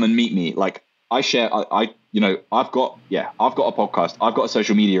 you can come and meet me. Like, I share, I've got a podcast. I've got a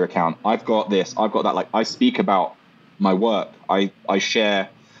social media account. I've got this, I've got that. Like, I speak about my work. I share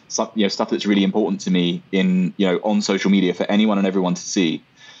stuff that's really important to me on social media for anyone and everyone to see.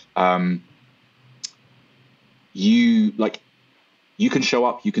 You can show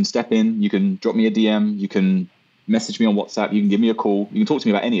up, you can step in, you can drop me a DM, you can message me on WhatsApp, you can give me a call, you can talk to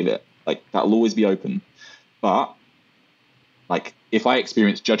me about any of it. Like, that'll always be open. But like, if I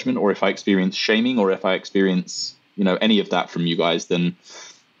experience judgment, or if I experience shaming, or if I experience, any of that from you guys, then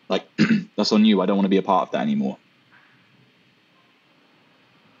like, that's on you. I don't want to be a part of that anymore.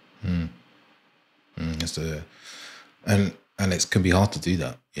 And it can be hard to do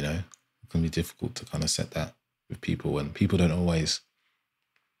that, it can be difficult to kind of set that with people, and people don't always,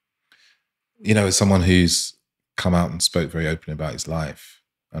 as someone who's come out and spoke very openly about his life,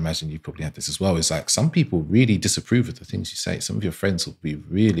 I imagine you probably had this as well. It's like, some people really disapprove of the things you say. Some of your friends will be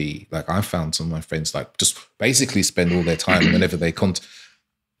really, like, I found some of my friends like just basically spend all their time whenever they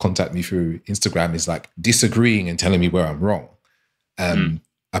contact me through Instagram is like disagreeing and telling me where I'm wrong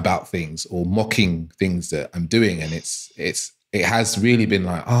about things, or mocking things that I'm doing. And it has really been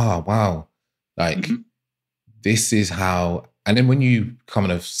like, oh, wow. Like, this is how, and then when you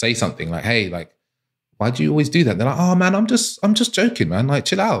kind of say something like, hey, like, why do you always do that? They're like, oh man, I'm just joking, man. Like,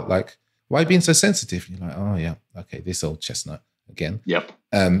 chill out. Like, why are you being so sensitive? And you're like, oh yeah, okay, this old chestnut again. Yep.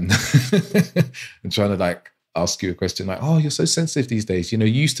 And trying to like ask you a question like, oh, you're so sensitive these days. You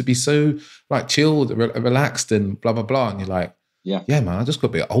used to be so like chilled, relaxed, and blah blah blah. And you're like, yeah, man, I just got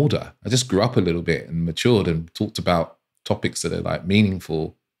a bit older. I just grew up a little bit and matured and talked about topics that are like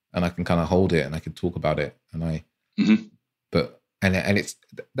meaningful, and I can kind of hold it and I can talk about it. And but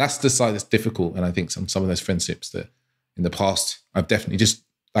that's the side that's difficult. And I think some of those friendships that in the past, I've definitely just,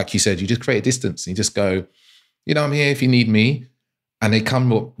 like you said, you just create a distance and you just go, I'm here if you need me. And they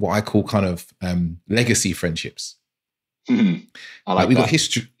come what I call kind of legacy friendships. I like we that. got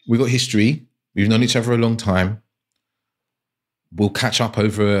history. We got history. We've known each other a long time. We'll catch up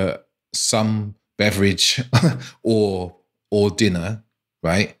over some beverage or dinner,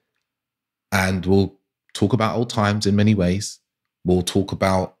 right? And we'll talk about old times in many ways. We'll talk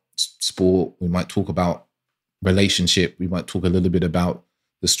about sport. We might talk about relationship. We might talk a little bit about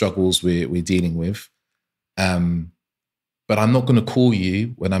the struggles we're dealing with. But I'm not going to call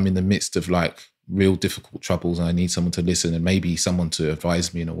you when I'm in the midst of like real difficult troubles and I need someone to listen and maybe someone to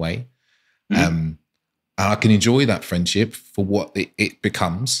advise me in a way. And I can enjoy that friendship for what it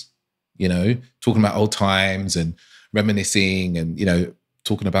becomes, talking about old times and reminiscing and,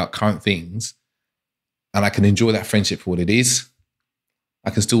 talking about current things. And I can enjoy that friendship for what it is. I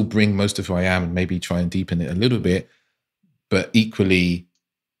can still bring most of who I am and maybe try and deepen it a little bit, but equally,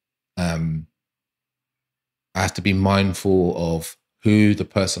 I have to be mindful of who the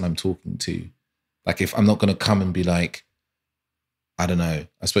person I'm talking to. Like, if I'm not going to come and be like, I don't know.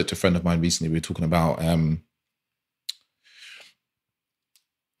 I spoke to a friend of mine recently. We were talking about,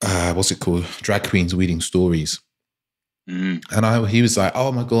 what's it called? Drag queens reading stories. And he was like,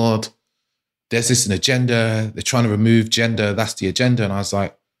 oh my God, there's this an agenda. They're trying to remove gender. That's the agenda. And I was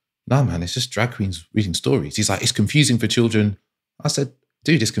like, no, man, it's just drag queens reading stories. He's like, it's confusing for children. I said,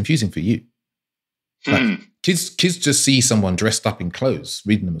 dude, it's confusing for you. Like, kids just see someone dressed up in clothes,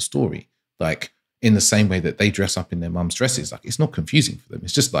 reading them a story, like in the same way that they dress up in their mum's dresses. Like, it's not confusing for them.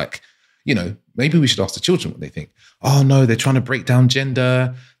 It's just like, maybe we should ask the children what they think. Oh no, they're trying to break down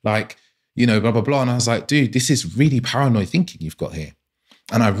gender, like, blah, blah, blah. And I was like, dude, this is really paranoid thinking you've got here.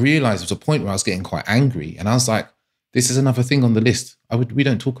 And I realized there was a point where I was getting quite angry. And I was like, this is another thing on the list. We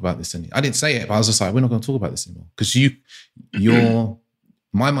don't talk about this anymore. I didn't say it, but I was just like, we're not going to talk about this anymore. Because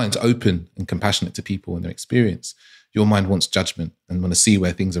my mind's open and compassionate to people and their experience. Your mind wants judgment and want to see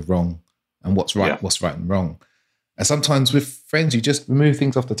where things are wrong and what's right, what's right and wrong. And sometimes with friends, you just remove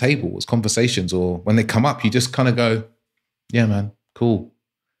things off the table as conversations, or when they come up, you just kind of go, yeah, man, cool.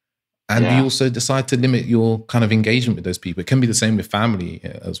 And you also decide to limit your kind of engagement with those people. It can be the same with family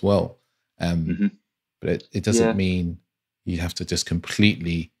as well. But it doesn't mean you have to just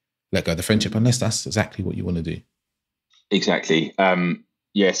completely let go of the friendship unless that's exactly what you want to do. Exactly.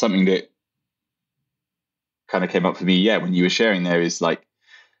 Something that kind of came up for me, when you were sharing there is like,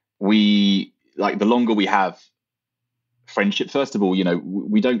 the longer we have friendship, first of all,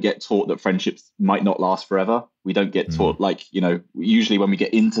 we don't get taught that friendships might not last forever. We don't get taught usually when we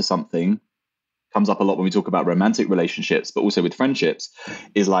get into something, comes up a lot when we talk about romantic relationships, but also with friendships,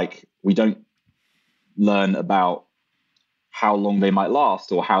 is like we don't learn about how long they might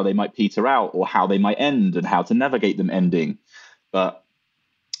last, or how they might peter out, or how they might end, and how to navigate them ending. But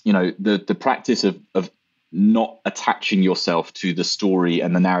the practice of not attaching yourself to the story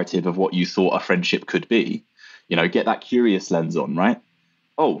and the narrative of what you thought a friendship could be, get that curious lens on, right?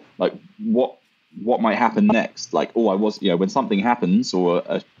 Oh, like what might happen next? Like, oh, I was, when something happens, or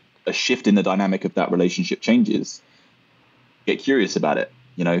a shift in the dynamic of that relationship changes, get curious about it,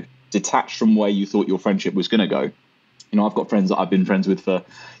 detach from where you thought your friendship was going to go. I've got friends that I've been friends with for,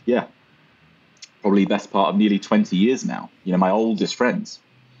 probably best part of nearly 20 years now, my oldest friends.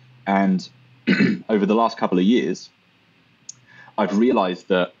 And over the last couple of years, I've realized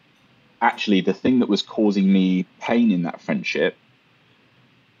that actually the thing that was causing me pain in that friendship,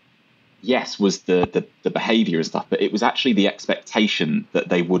 yes, was the behavior and stuff, but it was actually the expectation that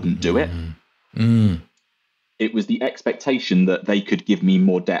they wouldn't do it. It was the expectation that they could give me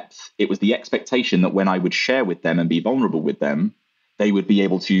more depth. It was the expectation that when I would share with them and be vulnerable with them, they would be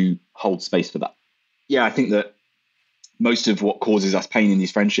able to hold space for that. Yeah, I think that most of what causes us pain in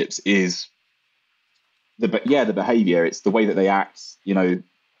these friendships is the behavior. It's the way that they act, the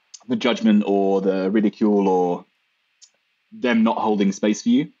judgment or the ridicule, or them not holding space for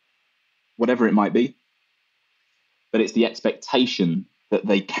you, whatever it might be. But it's the expectation that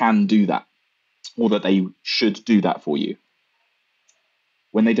they can do that, or that they should do that for you.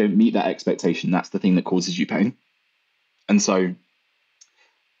 When they don't meet that expectation, that's the thing that causes you pain. And so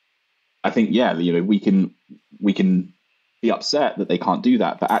I think, we can be upset that they can't do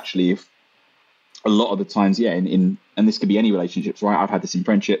that. But actually, if a lot of the times, and this could be any relationships, right? I've had this in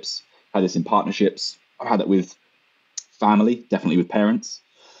friendships, had this in partnerships, I've had that with family, definitely with parents,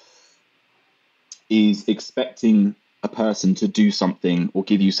 is expecting a person to do something or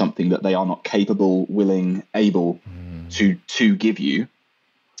give you something that they are not capable, willing, able to give you.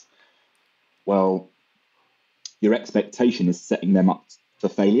 Well, your expectation is setting them up for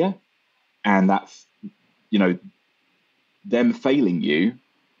failure, and that's, them failing you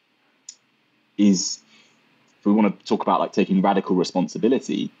is, if we want to talk about like taking radical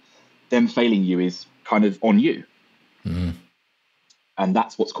responsibility, them failing you is kind of on you. And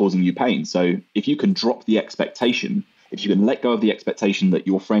that's what's causing you pain. So if you can drop the expectation, if you can let go of the expectation that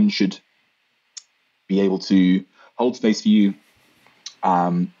your friend should be able to hold space for you,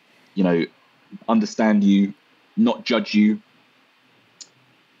 understand you, not judge you,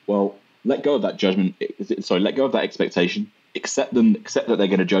 well, let go of that judgment. Let go of that expectation. Accept that they're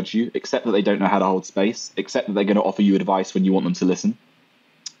going to judge you. Accept that they don't know how to hold space. Accept that they're going to offer you advice when you want them to listen.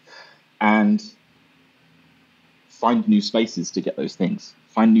 And find new spaces to get those things.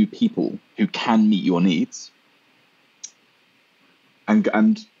 Find new people who can meet your needs, and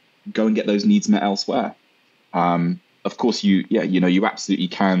go and get those needs met elsewhere. Of course, you absolutely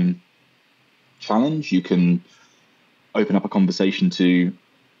can challenge. You can open up a conversation to,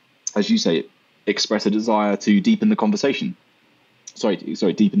 as you say, express a desire to deepen the conversation.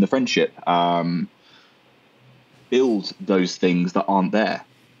 Deepen the friendship. Build those things that aren't there.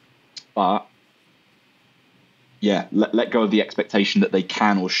 But let go of the expectation that they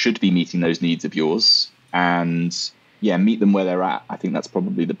can or should be meeting those needs of yours, and meet them where they're at. I think that's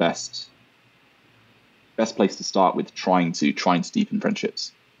probably the best place to start with trying to deepen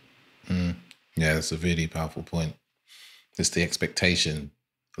friendships. Yeah, that's a really powerful point. It's the expectation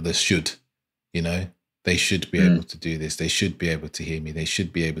of the should, they should be able to do this. They should be able to hear me. They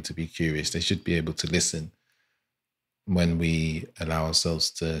should be able to be curious. They should be able to listen. When we allow ourselves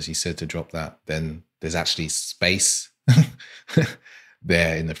to, as you said, to drop that, then there's actually space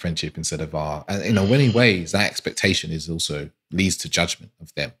there in the friendship instead of and in many ways, that expectation is also leads to judgment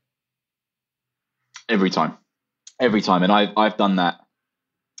of them. Every time. And I've done that.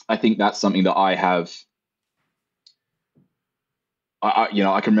 I think that's something that I have.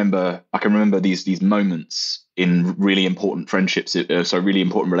 I can remember these moments in really important friendships, really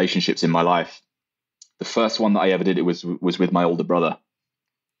important relationships in my life. The first one that I ever did it was with my older brother,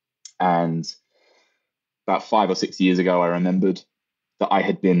 and about 5 or 6 years ago, I remembered that I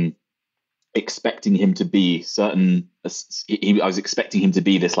had been expecting him to be I was expecting him to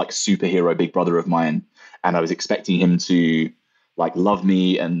be this like superhero big brother of mine, and I was expecting him to like love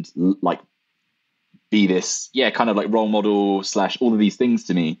me and like be this kind of like role model / all of these things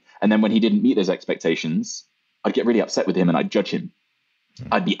to me. And then when he didn't meet those expectations, I'd get really upset with him and I'd judge him.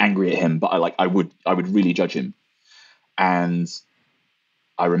 I'd be angry at him, but I would really judge him. And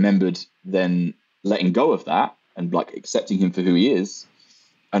I remembered then letting go of that and like accepting him for who he is,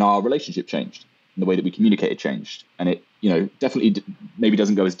 and our relationship changed. and the way that we communicated changed. And it, definitely maybe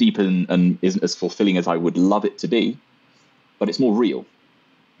doesn't go as deep and isn't as fulfilling as I would love it to be, but it's more real.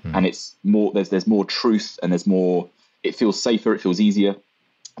 And it's more, there's more truth, and there's more, it feels safer, it feels easier.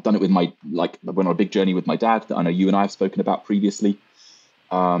 I've done it with went on a big journey with my dad that I know you and I have spoken about previously.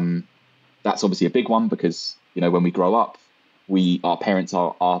 That's obviously a big one because, when we grow up, our parents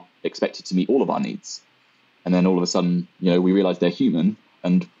are expected to meet all of our needs. And then all of a sudden, we realize they're human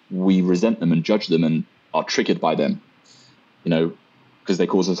and we resent them and judge them and are triggered by them, because they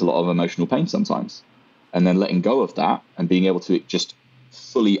cause us a lot of emotional pain sometimes. And then letting go of that and being able to just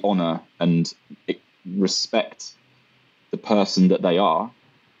fully honor and respect the person that they are,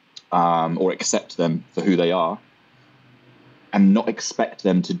 or accept them for who they are, and not expect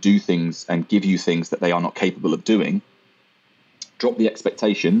them to do things and give you things that they are not capable of doing. Drop the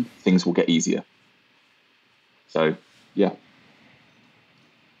expectation, things will get easier. So, yeah.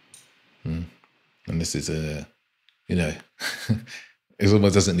 And this is it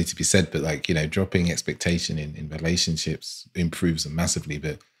almost doesn't need to be said, but dropping expectation in relationships improves them massively.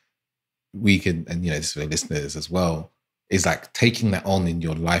 But we can, and this for the listeners as well, is like taking that on in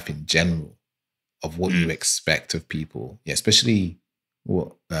your life in general of what you expect of people, especially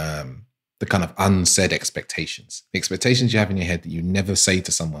what the kind of unsaid expectations, the expectations you have in your head that you never say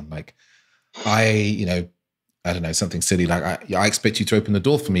to someone. Like, I don't know, something silly like I expect you to open the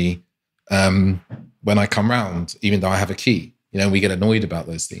door for me when I come round, even though I have a key. We get annoyed about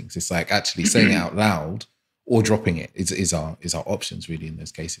those things. It's like actually saying it out loud or dropping it is our options really in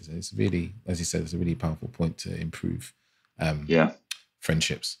those cases. And it's really, as you said, it's a really powerful point to improve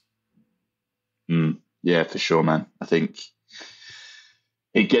friendships. Yeah, for sure, man. I think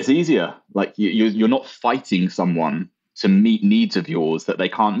it gets easier. Like you're not fighting someone to meet needs of yours that they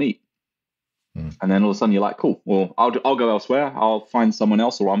can't meet. And then all of a sudden you're like, cool, well, I'll go elsewhere. I'll find someone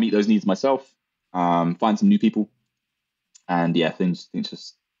else, or I'll meet those needs myself, find some new people. And yeah, things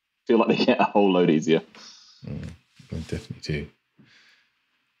just feel like they get a whole load easier. They definitely do.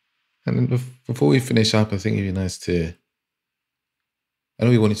 And then before we finish up, I think it'd be nice to, I know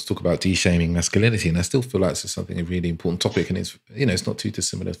we wanted to talk about deshaming masculinity, and I still feel like it's something, a really important topic, and it's, it's not too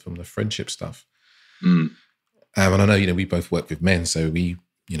dissimilar from the friendship stuff. And I know, we both work with men, so we,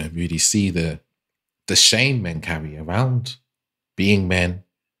 really see the shame men carry around being men,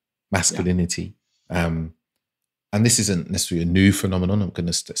 masculinity. And this isn't necessarily a new phenomenon. I'm going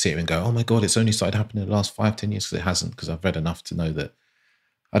to sit here and go, oh my God, it's only started happening in the last 5-10 years, because it hasn't, because I've read enough to know that.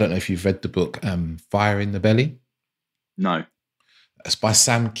 I don't know if you've read the book Fire in the Belly. No. It's by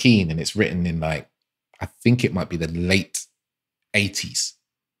Sam Keane, and it's written in I think it might be the late 80s.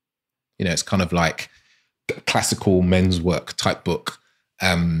 It's kind of like classical men's work type book.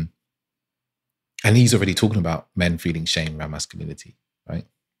 And he's already talking about men feeling shame around masculinity, right?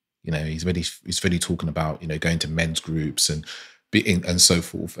 He's already talking about, going to men's groups and being and so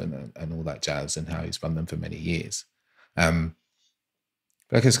forth and all that jazz, and how he's run them for many years. But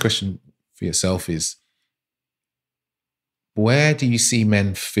I guess the question for yourself is, where do you see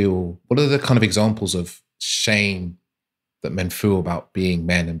men feel, what are the kind of examples of shame that men feel about being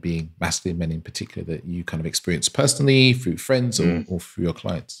men and being masculine men in particular that you kind of experience personally through friends or through your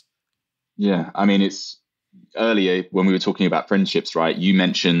clients? Yeah, I mean, it's earlier when we were talking about friendships, right? You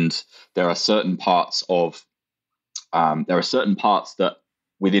mentioned there are certain parts that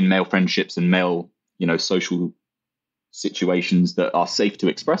within male friendships and male, social situations that are safe to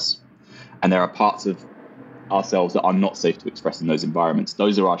express. And there are parts of ourselves that are not safe to express in those environments.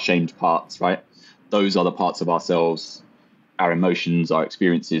 Those are our shamed parts, right? Those are the parts of ourselves, our emotions, our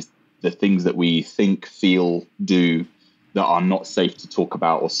experiences, the things that we think, feel, do that are not safe to talk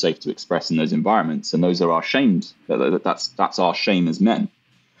about or safe to express in those environments. And those are our shamed. That's our shame as men.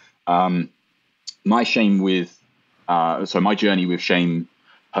 My journey with shame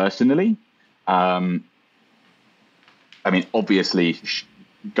personally, obviously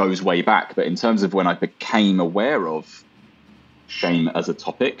goes way back, but in terms of when I became aware of shame as a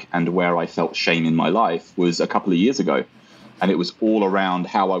topic and where I felt shame in my life was a couple of years ago. And it was all around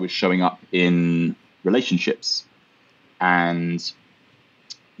how I was showing up in relationships. And,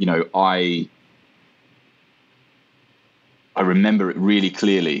 I remember it really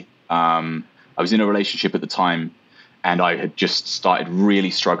clearly. I was in a relationship at the time, and I had just started really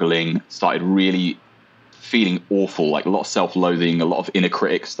struggling, started really feeling awful, like a lot of self-loathing, a lot of inner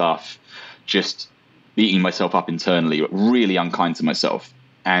critic stuff, just beating myself up internally, really unkind to myself.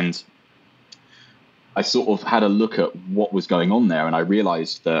 And I sort of had a look at what was going on there, and I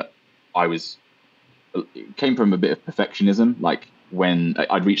realized that it came from a bit of perfectionism. Like when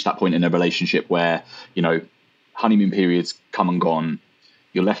I'd reached that point in a relationship where, honeymoon periods come and gone,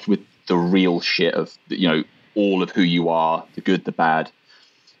 you're left with the real shit of, you know, all of who you are, the good, the bad.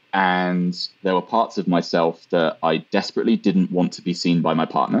 And there were parts of myself that I desperately didn't want to be seen by my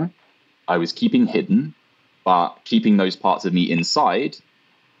partner. I was keeping hidden, but keeping those parts of me inside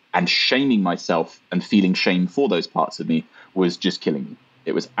and shaming myself and feeling shame for those parts of me was just killing me.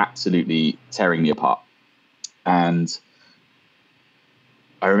 It was absolutely tearing me apart. And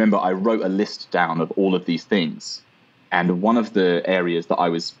I remember I wrote a list down of all of these things. And one of the areas that I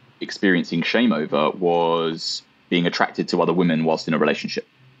was experiencing shame over was being attracted to other women whilst in a relationship.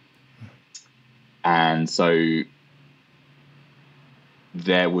 And so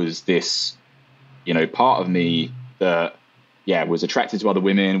there was this, you know, part of me that, yeah, was attracted to other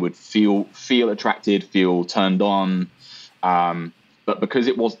women, would feel attracted, feel turned on. But because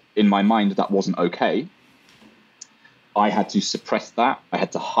it was in my mind, that wasn't okay. I had to suppress that. I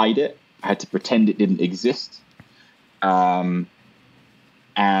had to hide it. I had to pretend it didn't exist. And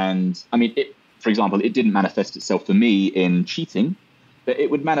I mean, for example, it didn't manifest itself for me in cheating, but it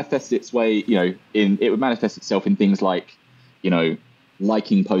would manifest its way, you know, it would manifest itself in things like, you know,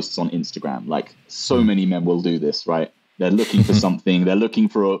 liking posts on Instagram. Like so many men will do this, right? They're looking for something. They're looking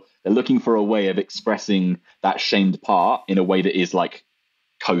for a way of expressing that shamed part in a way that is like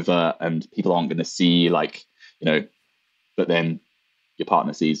covert and people aren't going to see, like, you know, but then your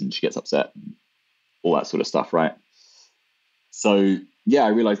partner sees and she gets upset and all that sort of stuff, right? So yeah, I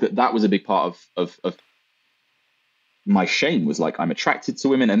realized that was a big part of my shame, was like, I'm attracted to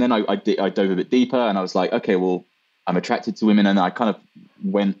women. And then I dove a bit deeper and I was like, okay, well, I'm attracted to women. And I kind of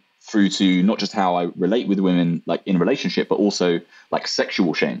went through to not just how I relate with women, like in relationship, but also like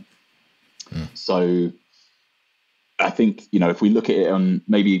sexual shame. So I think, you know, if we look at it on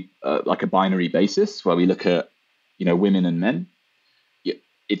maybe like a binary basis where we look at, you know, women and men,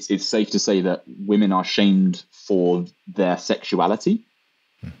 it's safe to say that women are shamed for their sexuality,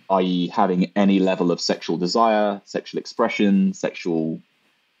 i.e. having any level of sexual desire, sexual expression,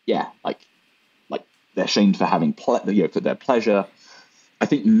 like they're shamed for having for their pleasure. I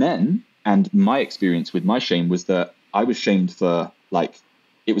think men, and my experience with my shame was that I was shamed for, like,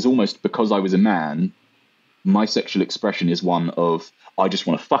 it was almost because I was a man, my sexual expression is one of, I just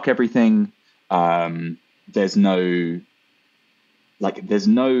want to fuck everything. There's no,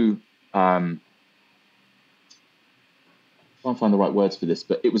 I can't find the right words for this,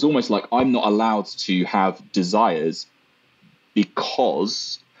 but it was almost like I'm not allowed to have desires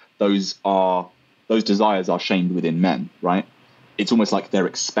because those desires are shamed within men, right? It's almost like they're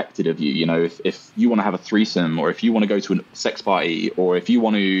expected of you. You know, if you want to have a threesome, or if you want to go to a sex party, or if you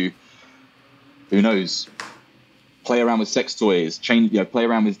want to, who knows, play around with sex toys, play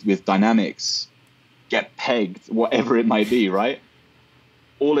around with dynamics, get pegged, whatever it might be, right?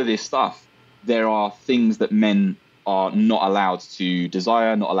 All of this stuff, there are things that men are not allowed to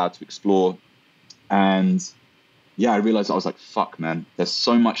desire, not allowed to explore. And yeah, I realized, I was like, fuck, man, there's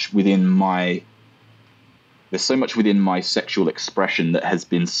so much within my sexual expression that has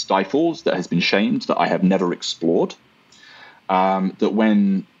been stifled, that has been shamed, that I have never explored. That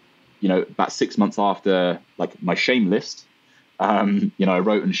when, you know, about 6 months after like my shame list, you know, I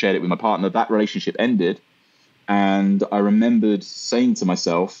wrote and shared it with my partner, that relationship ended. And I remembered saying to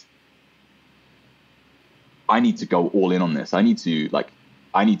myself, I need to go all in on this. I need to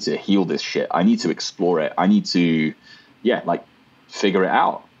heal this shit. I need to explore it. I need to, figure it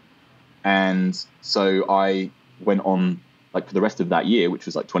out. And so I went on, like, for the rest of that year, which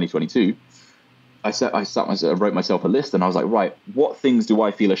was like 2022, I wrote myself a list, and I was like, right, what things do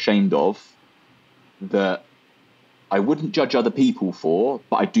I feel ashamed of that I wouldn't judge other people for,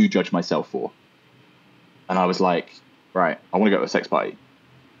 but I do judge myself for? And I was like, right, I want to go to a sex party.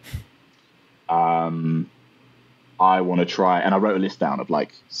 I want to try, and I wrote a list down of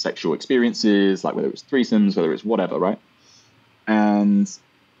like sexual experiences, like whether it was threesomes, whether it's whatever, right? And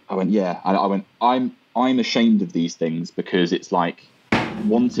I went, I'm ashamed of these things because it's like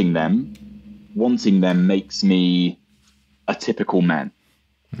wanting them makes me a typical man.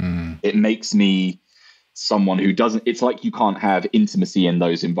 It makes me someone who doesn't, it's like you can't have intimacy in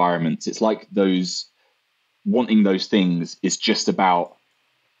those environments. It's like wanting those things is just about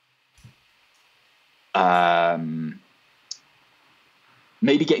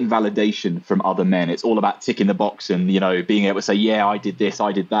maybe getting validation from other men. It's all about ticking the box and, you know, being able to say, yeah, I did this,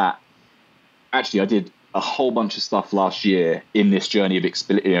 I did that. Actually, I did a whole bunch of stuff last year in this journey of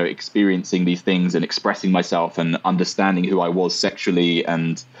experiencing these things and expressing myself and understanding who I was sexually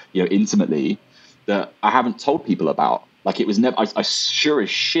and, you know, intimately, that I haven't told people about. Like, it was never, I sure as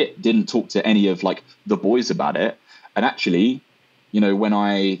shit didn't talk to any of like the boys about it. And actually, you know, when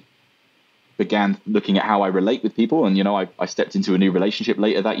I began looking at how I relate with people. And, I stepped into a new relationship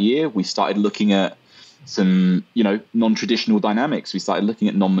later that year. We started looking at some, non-traditional dynamics. We started looking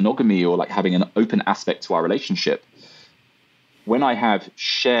at non-monogamy, or like having an open aspect to our relationship. When I have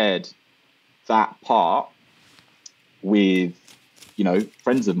shared that part with,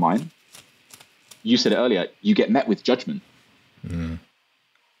 friends of mine, you said it earlier, you get met with judgment. And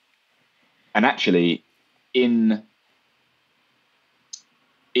actually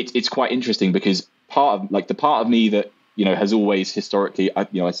it's quite interesting, because part of me that, has always historically,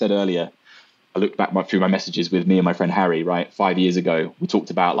 I said earlier, I looked back through my messages with me and my friend Harry, right? 5 years ago, we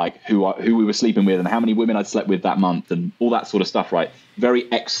talked about like who we were sleeping with and how many women I'd slept with that month and all that sort of stuff, right? Very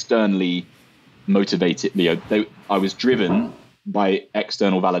externally motivated. I was driven by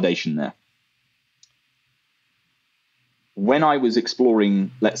external validation there. When I was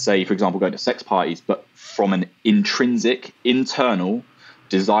exploring, let's say, for example, going to sex parties, but from an intrinsic, internal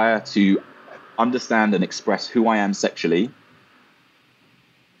desire to understand and express who I am sexually,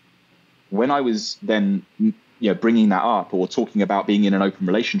 when I was then, bringing that up or talking about being in an open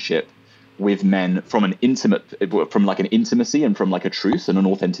relationship with men from an intimacy and from like a truth and an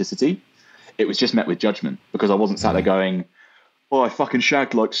authenticity, it was just met with judgment, because I wasn't sat there going, oh, I fucking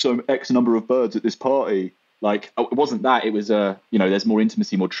shagged like some X number of birds at this party. Like, it wasn't that. It was, there's more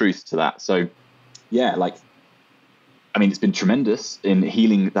intimacy, more truth to that. So, yeah, it's been tremendous in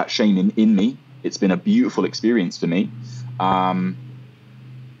healing that shame in me. It's been a beautiful experience for me. And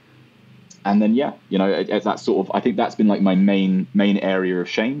then, that's sort of, I think that's been like my main area of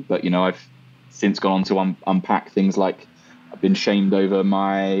shame. But, I've since gone on to unpack things like I've been shamed over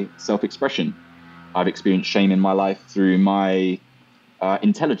my self-expression. I've experienced shame in my life through my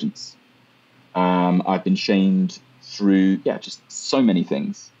intelligence. I've been shamed through, just so many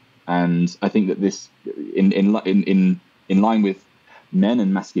things. And I think that this, in line with men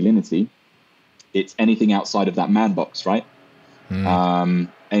and masculinity, it's anything outside of that man box, right?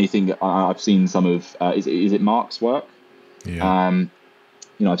 Anything that I've seen some of, is it Mark's work? Yeah.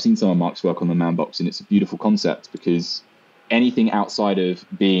 I've seen some of Mark's work on the man box, and it's a beautiful concept, because anything outside of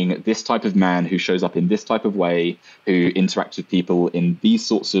being this type of man who shows up in this type of way, who interacts with people in these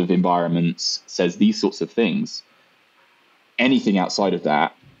sorts of environments, says these sorts of things, anything outside of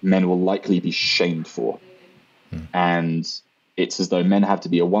that, men will likely be shamed for. And it's as though men have to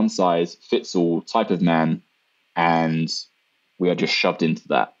be a one-size-fits-all type of man, and we are just shoved into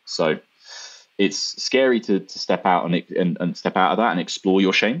that. So it's scary to step out and step out of that and explore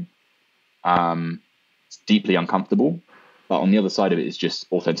your shame. It's deeply uncomfortable. But on the other side of it is just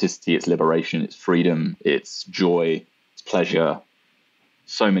authenticity, it's liberation, it's freedom, it's joy, it's pleasure,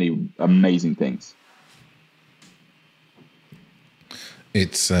 so many amazing things.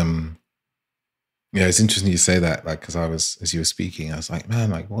 It's it's interesting you say that, like, because as you were speaking, I was like, man,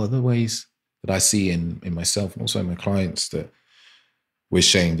 like, what are the ways that I see in myself and also in my clients that we're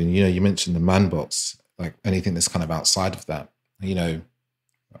shamed? And you mentioned the man box, like anything that's kind of outside of that. I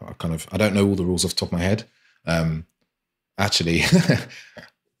don't know all the rules off the top of my head. Actually,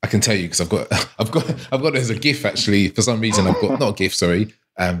 I can tell you, because I've got it as a GIF. Actually, for some reason, I've got not a GIF. Sorry,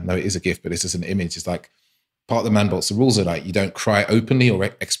 no, it is a GIF, but it's just an image. It's like part of the man box. The rules are like you don't cry openly or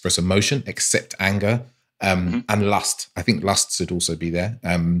express emotion except anger and lust. I think lust should also be there.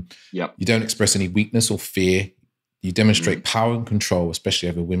 You don't express any weakness or fear. You demonstrate power and control, especially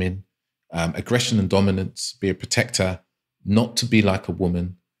over women. Aggression and dominance. Be a protector. Not to be like a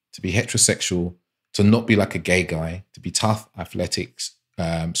woman. To be heterosexual. To not be like a gay guy, to be tough, athletic,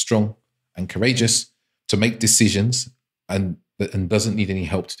 strong and courageous, to make decisions and doesn't need any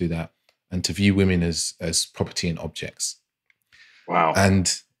help to do that, and to view women as property and objects. Wow.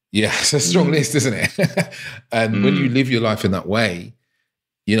 And yeah, it's a strong list, isn't it? And when you live your life in that way,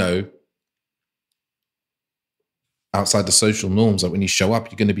 outside the social norms, like when you show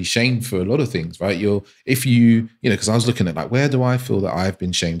up, you're going to be shamed for a lot of things, right? Because I was looking at like, where do I feel that I've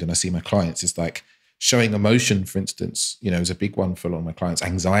been shamed? And I see my clients, it's like, showing emotion, for instance, is a big one for a lot of my clients.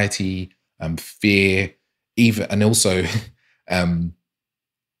 Anxiety, fear, and also, and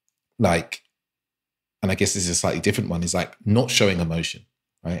I guess this is a slightly different one, is like not showing emotion,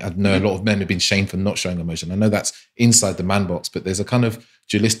 right? I know a lot of men have been shamed for not showing emotion. I know that's inside the man box, but there's a kind of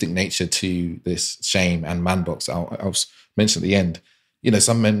dualistic nature to this shame and man box. I'll mention at the end.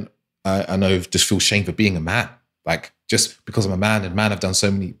 Some men I know just feel shame for being a man. Like, just because I'm a man, and men have done so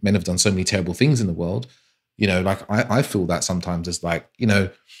many terrible things in the world, like I feel that sometimes as like,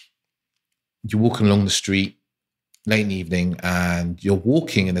 you're walking along the street late in the evening and you're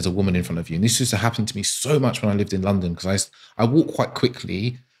walking and there's a woman in front of you. And this used to happen to me so much when I lived in London, because I walk quite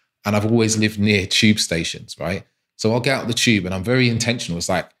quickly and I've always lived near tube stations, right? So I'll get out of the tube and I'm very intentional. It's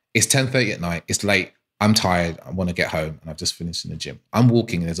like, It's 10:30 at night. It's late. I'm tired. I want to get home, and I've just finished in the gym. I'm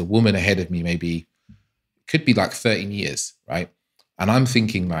walking, and there's a woman ahead of me, maybe could be like 13 years, right? And I'm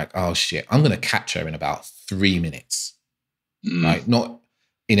thinking like, oh shit, I'm going to catch her in about 3 minutes, right? Not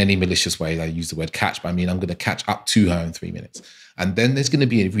in any malicious way. I use the word catch, but I mean, I'm going to catch up to her in 3 minutes. And then there's going to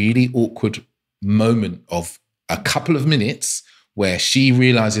be a really awkward moment of a couple of minutes where she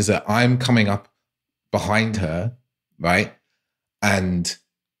realizes that I'm coming up behind her, right? And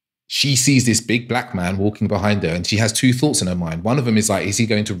she sees this big black man walking behind her, and she has two thoughts in her mind. One of them is like, is he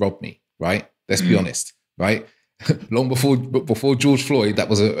going to rob me, right? Let's be honest, right? Long before George Floyd, that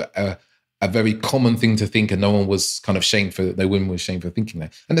was a very common thing to think, and no women was shamed for thinking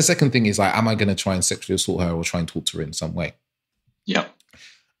that. And the second thing is like, am I going to try and sexually assault her or try and talk to her in some way? Yeah.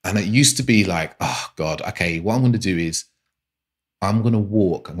 And it used to be like, oh God, okay, what I'm going to do is I'm going to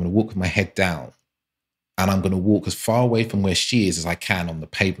walk with my head down, and I'm going to walk as far away from where she is as I can on the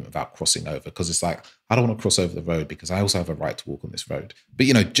pavement without crossing over. Because it's like, I don't want to cross over the road because I also have a right to walk on this road.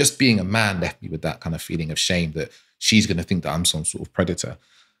 But, just being a man left me with that kind of feeling of shame that she's going to think that I'm some sort of predator.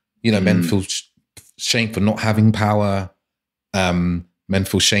 Men feel shame for not having power. Men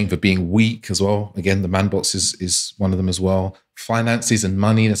feel shame for being weak as well. Again, the man box is one of them as well. Finances and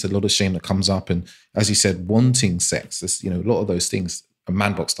money, there's a lot of shame that comes up. And as you said, wanting sex, there's, a lot of those things, a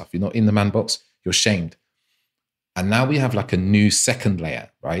man box stuff. You're not in the man box, you're shamed. And now we have like a new second layer,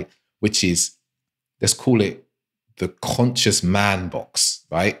 right? Which is, let's call it the conscious man box,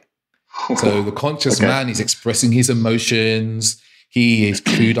 right? So the conscious man is expressing his emotions. He is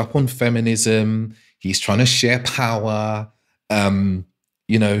clued up on feminism. He's trying to share power.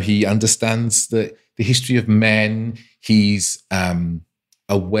 He understands the history of men. He's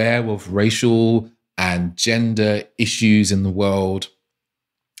aware of racial and gender issues in the world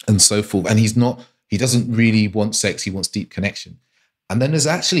and so forth. And he doesn't really want sex. He wants deep connection. And then there's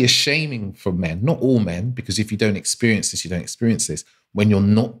actually a shaming for men, not all men, because if you don't experience this, you don't experience this, when you're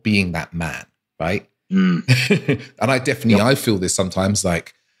not being that man, right? And I feel this sometimes,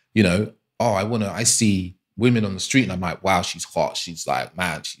 like, I see women on the street and I'm like, wow, she's hot. She's like,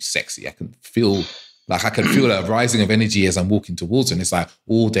 man, she's sexy. I can feel a rising of energy as I'm walking towards her. And it's like,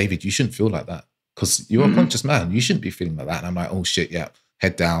 oh, David, you shouldn't feel like that because you're a conscious man. You shouldn't be feeling like that. And I'm like, oh shit, yeah,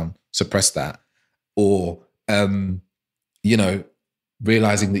 head down, suppress that. Or,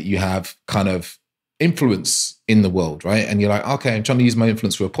 realizing that you have kind of influence in the world, right? And you're like, okay, I'm trying to use my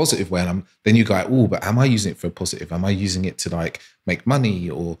influence for a positive way. And then you go, oh, but am I using it for a positive? Am I using it to like make money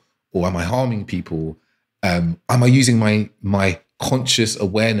or am I harming people? Am I using my conscious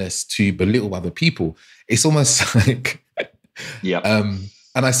awareness to belittle other people? It's almost like, and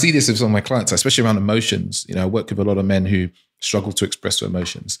I see this with some of my clients, especially around emotions. I work with a lot of men who struggle to express their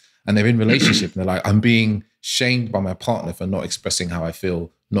emotions, and they're in relationship and they're like, I'm being shamed by my partner for not expressing how I feel,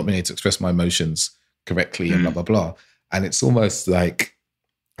 not being able to express my emotions correctly and blah, blah, blah. And it's almost like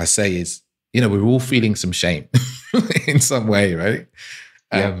I say is, we're all feeling some shame in some way, right?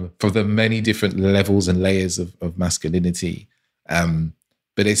 For the many different levels and layers of masculinity.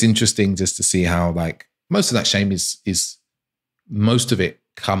 But it's interesting just to see how like most of that shame is most of it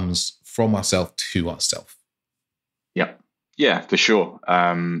comes from ourselves to ourselves. Yep. Yeah, for sure.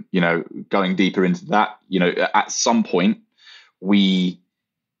 Going deeper into that, at some point we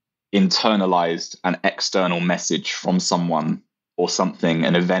internalized an external message from someone or something,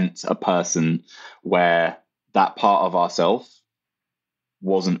 an event, a person, where that part of ourselves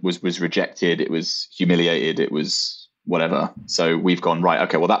was rejected, it was humiliated, it was whatever. So we've gone, right,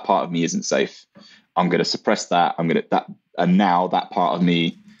 okay, well, that part of me isn't safe. I'm going to suppress that. And now that part of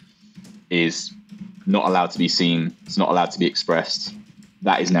me is not allowed to be seen. It's not allowed to be expressed.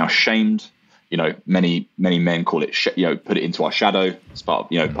 That is now shamed. Many men call it, put it into our shadow. It's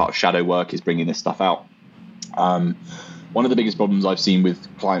part of shadow work is bringing this stuff out. One of the biggest problems I've seen with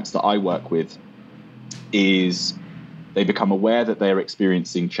clients that I work with is they become aware that they're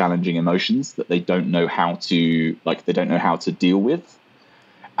experiencing challenging emotions that they don't know how to deal with.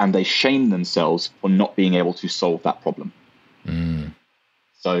 And they shame themselves for not being able to solve that problem.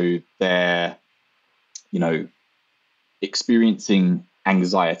 So they're, experiencing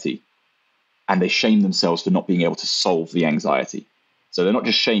anxiety, and they shame themselves for not being able to solve the anxiety. So they're not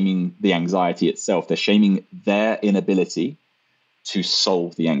just shaming the anxiety itself, they're shaming their inability to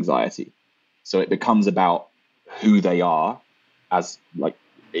solve the anxiety. So it becomes about who they are as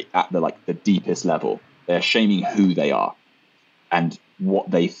at the deepest level. They're shaming who they are and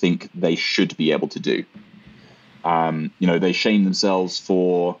what they think they should be able to do. They shame themselves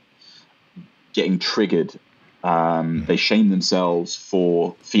for getting triggered. They shame themselves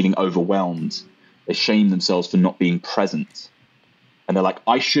for feeling overwhelmed. They shame themselves for not being present. And they're like,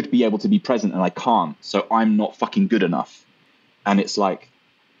 I should be able to be present and I can't, so I'm not fucking good enough. And it's like,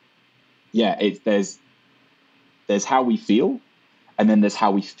 yeah, there's how we feel, and then there's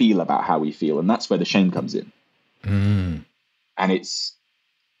how we feel about how we feel, and that's where the shame comes in. And it's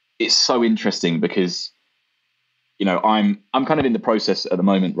so interesting because, you know, I'm kind of in the process at the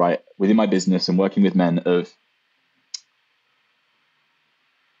moment, right, within my business and working with men, of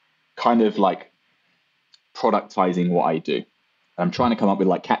kind of like productizing what I do. I'm trying to come up with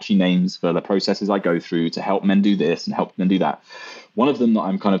like catchy names for the processes I go through to help men do this and help men do that. One of them that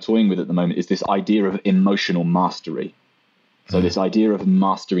I'm kind of toying with at the moment is this idea of emotional mastery. So this idea of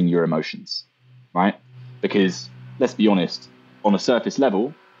mastering your emotions, right? Because let's be honest, on a surface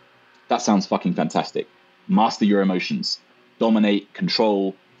level, that sounds fucking fantastic. Master your emotions, dominate,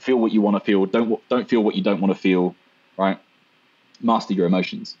 control, feel what you want to feel. Don't feel what you don't want to feel, right? Master your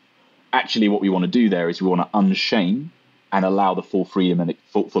emotions. Actually, what we want to do there is we want to unshame and allow the full freedom and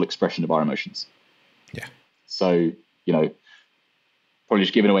full expression of our emotions. Yeah. So, you know, probably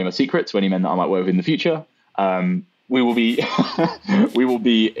just giving away my secret to any men that I might work with in the future. We will be,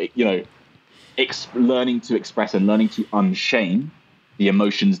 you know, learning to express and learning to unshame the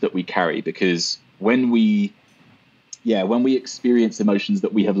emotions that we carry, because when we experience emotions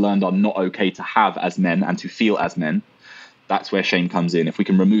that we have learned are not okay to have as men and to feel as men, that's where shame comes in. If we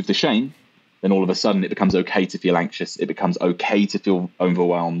can remove the shame, then all of a sudden it becomes okay to feel anxious. It becomes okay to feel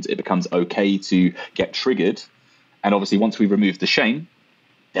overwhelmed. It becomes okay to get triggered. And obviously, once we remove the shame,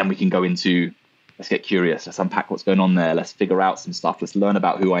 then we can go into, let's get curious. Let's unpack what's going on there. Let's figure out some stuff. Let's learn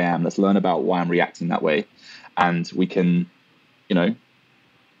about who I am. Let's learn about why I'm reacting that way. And we can, you know,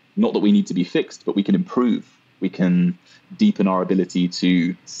 not that we need to be fixed, but we can improve. We can deepen our ability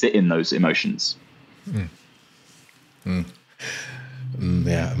to sit in those emotions.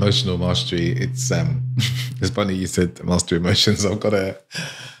 Yeah, emotional mastery. It's it's funny you said master emotions. I've got a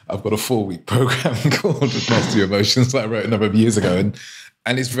 4-week program called Master Your Emotions that I wrote a number of years ago,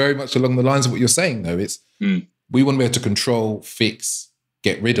 and it's very much along the lines of what you're saying. Though it's we want to be able to control, fix,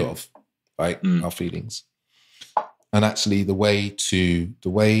 get rid of, right, our feelings, and actually the way to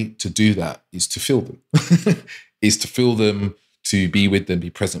do that is to feel them, to be with them, be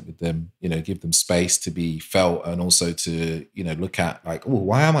present with them, you know, give them space to be felt, and also to, you know, look at like, oh,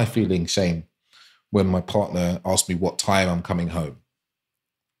 why am I feeling shame when my partner asks me what time I'm coming home?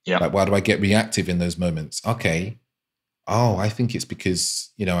 Yeah. Like, why do I get reactive in those moments? Okay. Oh, I think it's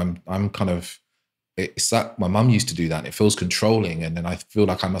because, you know, I'm kind of, it's like my mum used to do that, and it feels controlling, and then I feel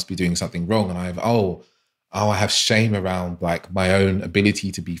like I must be doing something wrong, and I have shame around like my own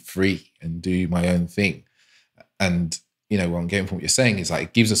ability to be free and do my own thing. And you know, what I'm getting from what you're saying is like,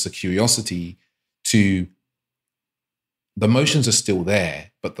 it gives us a curiosity to, the emotions are still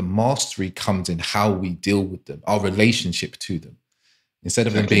there, but the mastery comes in how we deal with them, our relationship to them. Instead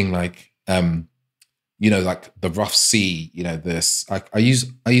of them being like, you know, like the rough sea, you know, this, I use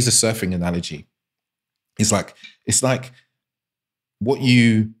a surfing analogy. It's like what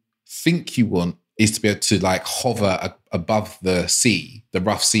you think you want is to be able to like hover above the sea, the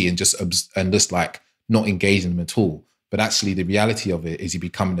rough sea, and just like not engage in them at all. But actually the reality of it is you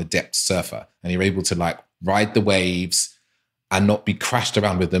become an adept surfer, and you're able to like ride the waves and not be crashed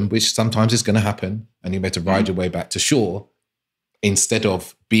around with them, which sometimes is going to happen. And you're able to ride your way back to shore instead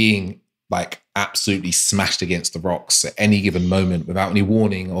of being like absolutely smashed against the rocks at any given moment without any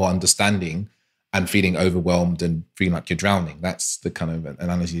warning or understanding, and feeling overwhelmed and feeling like you're drowning. That's the kind of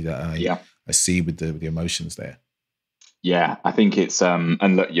analogy that I see with the emotions there. Yeah, I think it's,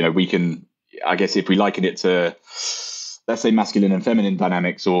 and look, you know, we can, I guess if we liken it to, let's say, masculine and feminine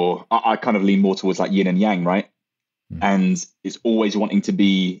dynamics, or I kind of lean more towards like yin and yang, right? And it's always wanting to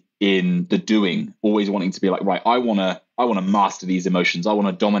be in the doing, always wanting to be like, right, I want to master these emotions. I want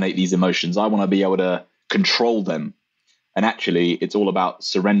to dominate these emotions. I want to be able to control them. And actually it's all about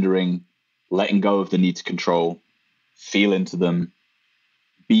surrendering, letting go of the need to control, feel into them,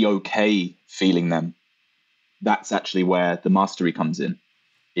 be okay feeling them. That's actually where the mastery comes in,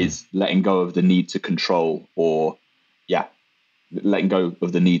 is letting go of the need to control, or letting go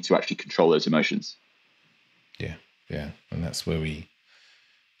of the need to actually control those emotions. Yeah. And that's where we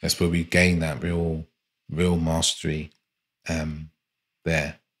gain that real mastery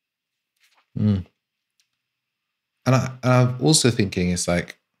there. And I'm also thinking it's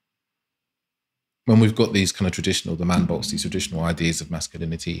like, when we've got these kind of traditional, the man box, these traditional ideas of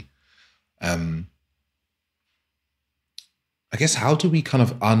masculinity, I guess, how do we kind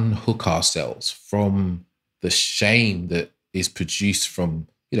of unhook ourselves from the shame that is produced from,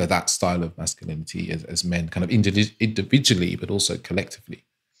 you know, that style of masculinity as men, kind of individually, but also collectively?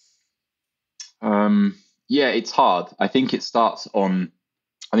 Yeah, it's hard. I think it starts on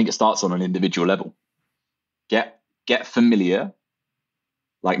an individual level. Get familiar.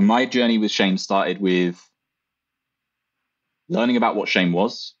 Like, my journey with shame started with learning about what shame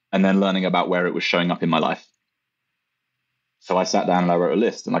was, and then learning about where it was showing up in my life. So I sat down and I wrote a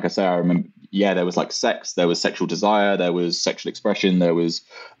list. And like I say, I remember, there was like sex, there was sexual desire, there was sexual expression, there was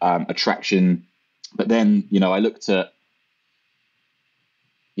attraction. But then, I looked at,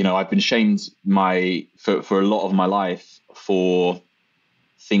 I've been shamed for a lot of my life for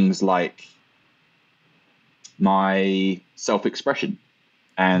things like my self-expression,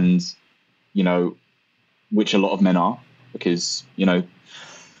 and, which a lot of men are, because,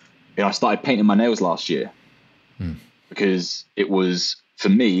 I started painting my nails last year because it was, for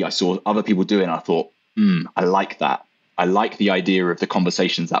me, I saw other people do it and I thought, I like that. I like the idea of the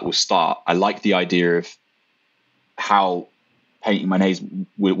conversations that will start. I like the idea of how painting my nails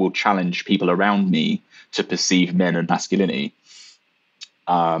will challenge people around me to perceive men and masculinity.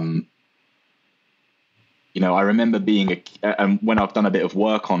 I remember when I've done a bit of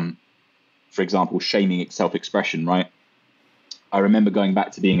work on, for example, shaming self-expression, right? I remember going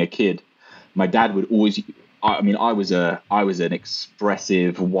back to being a kid. My dad would always, I was an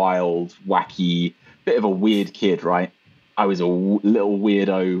expressive, wild, wacky, bit of a weird kid, right? I was a little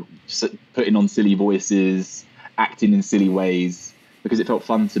weirdo, putting on silly voices, acting in silly ways because it felt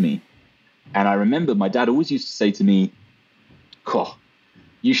fun to me. And I remember my dad always used to say to me,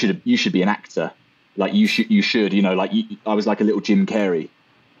 you should be an actor. Like you should, I was like a little Jim Carrey,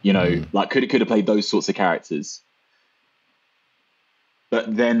 like could have played those sorts of characters.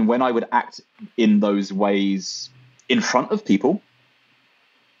 But then when I would act in those ways in front of people,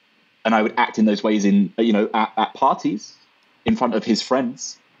 and I would act in those ways in, at parties in front of his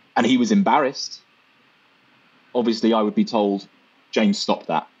friends, and he was embarrassed, obviously I would be told, James, stop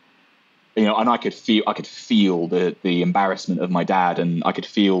that. And I could feel the embarrassment of my dad, and I could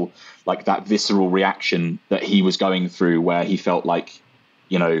feel like that visceral reaction that he was going through, where he felt like,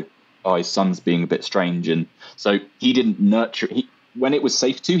 his son's being a bit strange. And so he didn't nurture it. When it was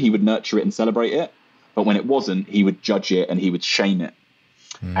safe to, he would nurture it and celebrate it. But when it wasn't, he would judge it and he would shame it.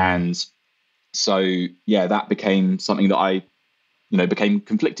 And so, that became something that I, became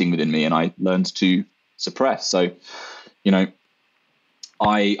conflicting within me, and I learned to suppress. So,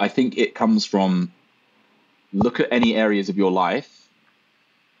 I think it comes from, look at any areas of your life,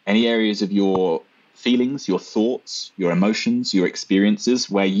 any areas of your feelings, your thoughts, your emotions, your experiences,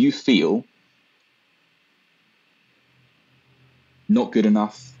 where you feel not good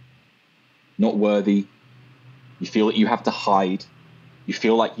enough, not worthy. You feel that you have to hide. You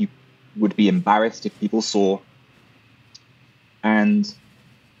feel like you would be embarrassed if people saw. And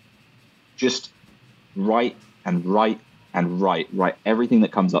just write everything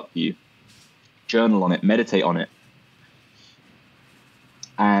that comes up for you. Journal on it, meditate on it.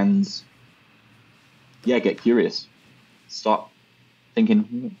 And get curious. Start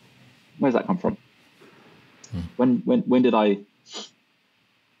thinking, where's that come from? When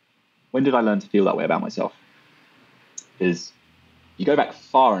did I learn to feel that way about myself? Because you go back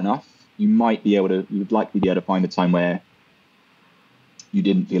far enough, you would likely be able to find a time where you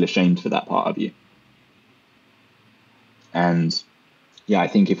didn't feel ashamed for that part of you. And I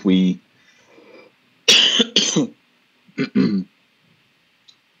think if we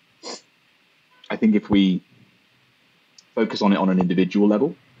focus on it on an individual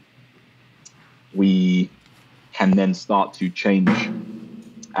level, we can then start to change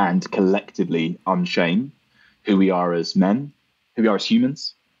and collectively unshame who we are as men, who we are as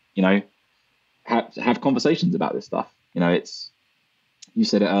humans. Have conversations about this stuff. You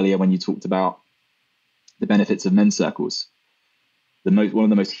said it earlier when you talked about the benefits of men's circles. One of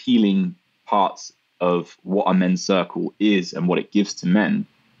the most healing parts of what a men's circle is and what it gives to men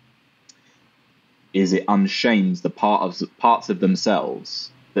is it unshames the parts of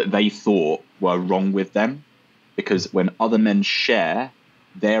themselves that they thought were wrong with them. Because when other men share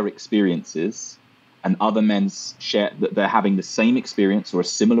their experiences, and other men share that they're having the same experience or a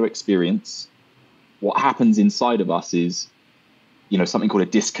similar experience, what happens inside of us is, something called a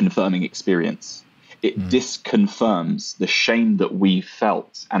disconfirming experience. It disconfirms the shame that we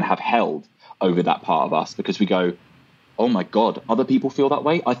felt and have held over that part of us, because we go, oh my God, other people feel that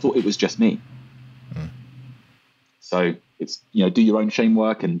way? I thought it was just me. So it's, do your own shame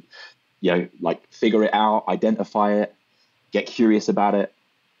work and, figure it out, identify it, get curious about it,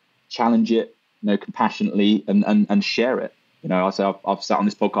 challenge it, compassionately, and share it. I've sat on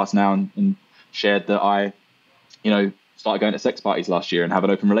this podcast now and shared that I, started going to sex parties last year and have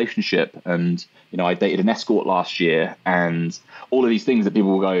an open relationship. And, I dated an escort last year, and all of these things that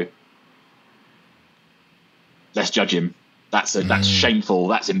people will go, let's judge him. That's shameful.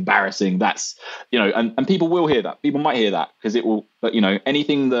 That's embarrassing. That's, and people will hear that. People might hear that because it will, but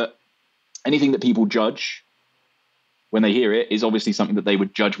anything that people judge when they hear it is obviously something that they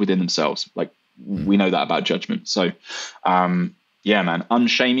would judge within themselves. Like we know that about judgment. So, yeah, man,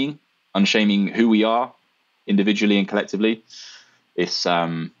 unshaming who we are individually and collectively. It's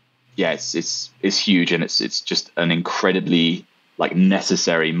it's huge, and it's just an incredibly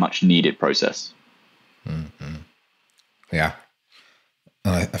necessary, much needed process. Mm-hmm. Yeah.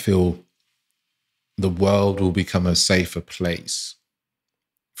 I feel the world will become a safer place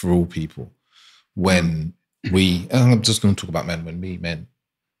for all people when and I'm just going to talk about men, when we men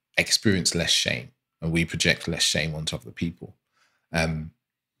experience less shame and we project less shame onto other people.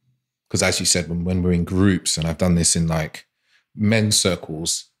 Because as you said, when we're in groups, and I've done this in men's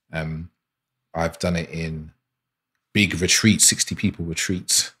circles, I've done it in big retreats, 60 people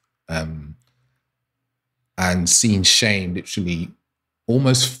retreats, and seen shame literally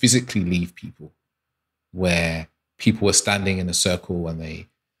almost physically leave people, where people are standing in a circle and they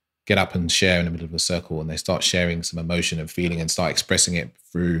get up and share in the middle of a circle and they start sharing some emotion and feeling and start expressing it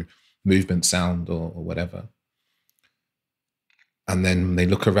through movement, sound, or whatever. And then they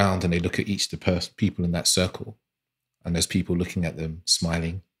look around and they look at each of the people in that circle, and there's people looking at them,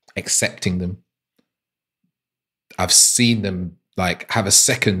 smiling, accepting them. I've seen them have a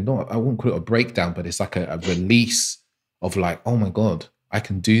second, I won't call it a breakdown, but it's like a release of oh my God, I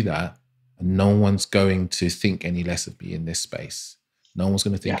can do that. And no one's going to think any less of me in this space. No one's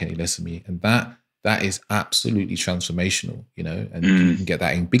going to think any less of me. And that is absolutely transformational, and you can get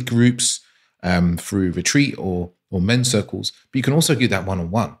that in big groups, through retreat or men's circles, but you can also do that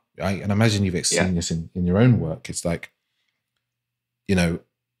one-on-one, right? And I imagine you've seen this in your own work. It's one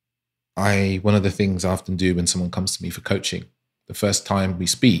of the things I often do when someone comes to me for coaching, the first time we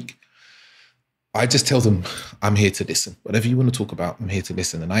speak, I just tell them, I'm here to listen. Whatever you want to talk about, I'm here to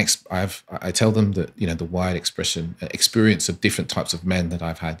listen. And I tell them that, the wide experience of different types of men that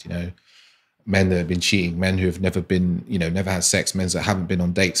I've had, men that have been cheating, men who have never been, never had sex, men that haven't been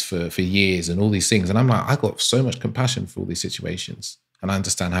on dates for years, and all these things. And I'm I got so much compassion for all these situations, and I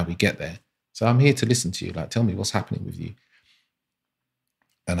understand how we get there. So I'm here to listen to you. Tell me what's happening with you.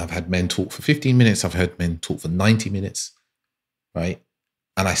 And I've had men talk for 15 minutes. I've heard men talk for 90 minutes, right?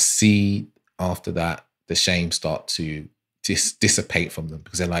 And I see after that, the shame start to dissipate from them,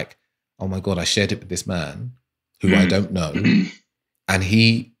 because they're like, oh my God, I shared it with this man who I don't know. And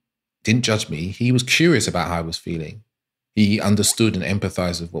he didn't judge me. He was curious about how I was feeling. He understood and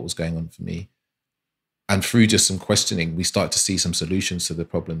empathized with what was going on for me. And through just some questioning, we start to see some solutions to the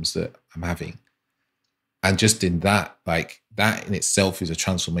problems that I'm having. And just in that, that in itself is a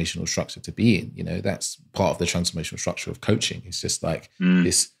transformational structure to be in. That's part of the transformational structure of coaching. It's just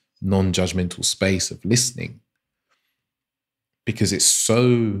this non-judgmental space of listening, because it's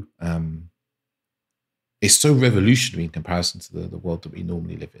so revolutionary in comparison to the world that we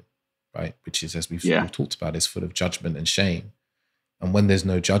normally live in, right? Which is, as we've talked about, is full of judgment and shame. And when there's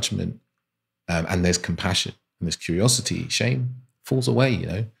no judgment, and there's compassion and there's curiosity, shame falls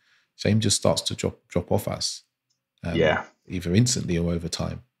away. Shame just starts to drop off us, either instantly or over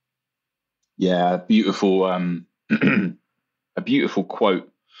time. Yeah, beautiful. A beautiful quote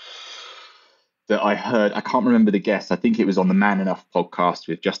that I heard. I can't remember the guest. I think it was on the Man Enough podcast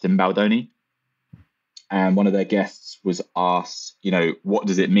with Justin Baldoni. And one of their guests was asked, what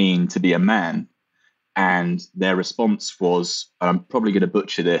does it mean to be a man? And their response was, and I'm probably going to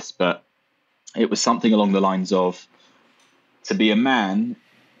butcher this, but it was something along the lines of, to be a man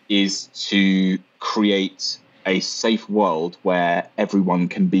is to create a safe world where everyone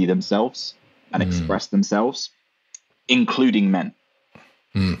can be themselves and express themselves, including men.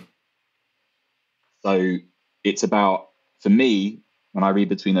 So it's about, for me, when I read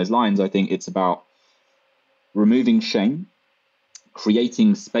between those lines, I think it's about removing shame,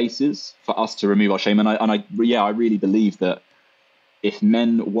 creating spaces for us to remove our shame. And I really believe that if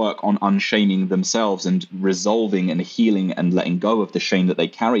men work on unshaming themselves and resolving and healing and letting go of the shame that they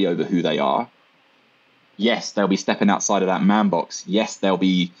carry over who they are, yes, they'll be stepping outside of that man box. Yes, they'll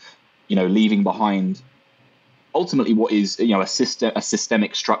be, leaving behind ultimately what is, a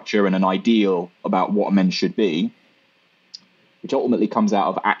systemic structure and an ideal about what men should be, which ultimately comes out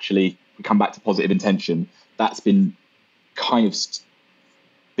of, actually, we come back to positive intention. That's been kind of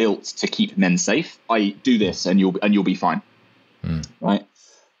built to keep men safe. I do this and you'll be fine. Right?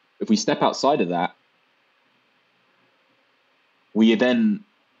 If we step outside of that, we then,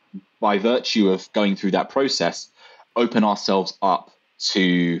 by virtue of going through that process, open ourselves up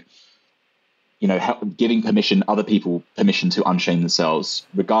to giving other people permission to unshame themselves,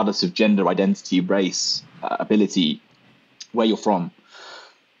 regardless of gender, identity, race, ability, where you're from.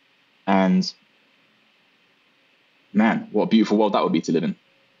 And man, what a beautiful world that would be to live in.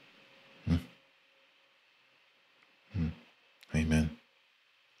 Amen.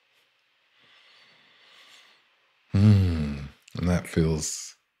 And that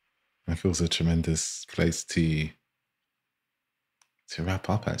feels a tremendous place to wrap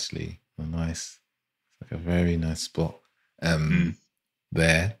up, actually. It's like a very nice spot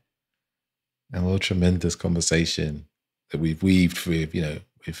there. And what a tremendous conversation that we've weaved with,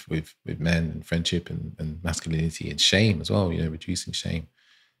 with men and friendship and masculinity and shame as well, reducing shame,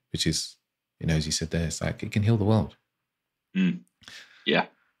 which is, as you said there, it's like it can heal the world. Yeah.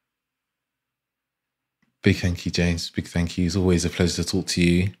 Big thank you, James. Big thank you. It's always a pleasure to talk to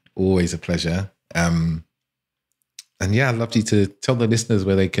you. Always a pleasure. And yeah, I'd love you to tell the listeners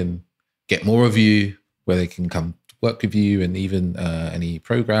where they can get more of you, where they can come work with you, and even any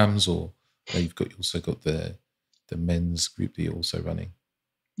programs, or you've also got the men's group that you're also running.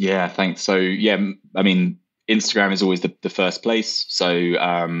 Yeah, thanks. So yeah, I mean, Instagram is always the first place. So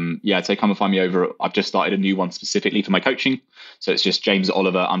I'd say come and find me over. I've just started a new one specifically for my coaching. So it's just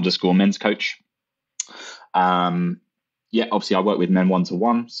James_Oliver_men's coach. Obviously I work with men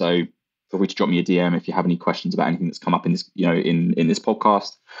one-to-one. So feel free to drop me a DM if you have any questions about anything that's come up in this, in this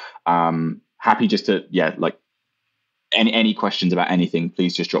podcast. Happy just to, any questions about anything,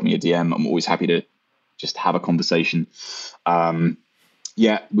 please just drop me a DM. I'm always happy to just have a conversation.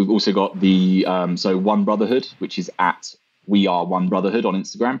 We've also got the One Brotherhood, which is at We Are One Brotherhood on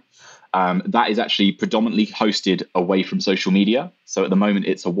Instagram. That is actually predominantly hosted away from social media. So at the moment,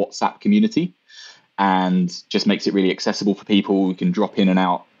 it's a WhatsApp community, and just makes it really accessible for people who can drop in and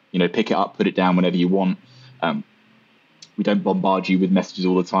out, pick it up, put it down whenever you want. We don't bombard you with messages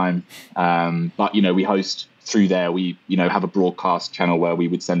all the time. But we host through there. We, have a broadcast channel where we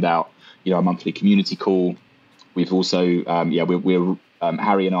would send out, a monthly community call. We've also, we're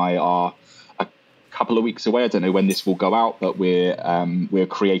Harry and I are a couple of weeks away. I don't know when this will go out, but we're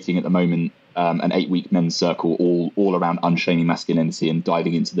creating at the moment an 8-week men's circle all around unshaming masculinity and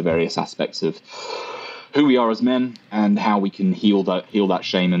diving into the various aspects of who we are as men and how we can heal that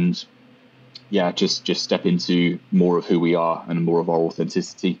shame and just step into more of who we are and more of our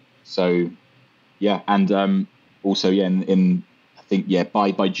authenticity. So and also in I think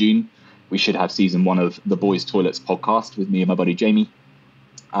by June we should have season 1 of the Boys Toilets podcast with me and my buddy Jamie,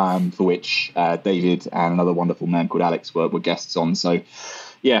 for which David and another wonderful man called Alex were guests on. So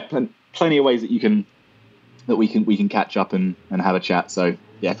plenty of ways that we can catch up and have a chat. So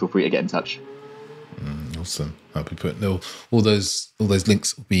feel free to get in touch. Awesome. I'll be putting all those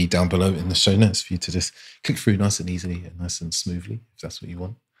links will be down below in the show notes for you to just click through nice and easily and nice and smoothly, if that's what you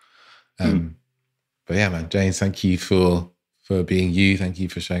want. But yeah, man, James, thank you for being you. Thank you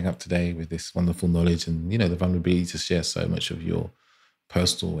for showing up today with this wonderful knowledge and, the vulnerability to share so much of your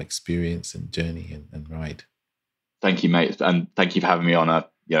personal experience and journey and ride. Thank you, mate. And thank you for having me on.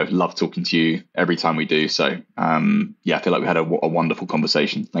 Love talking to you every time we do. So, I feel like we had a wonderful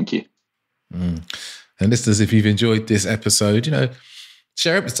conversation. Thank you. And listeners, if you've enjoyed this episode,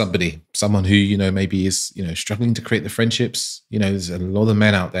 share it with someone who, maybe is, struggling to create the friendships. There's a lot of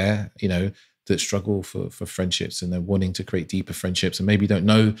men out there, that struggle for friendships, and they're wanting to create deeper friendships and maybe don't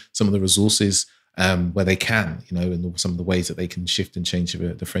know some of the resources where they can, and some of the ways that they can shift and change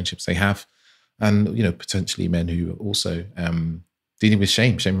the friendships they have. And, potentially men who are also dealing with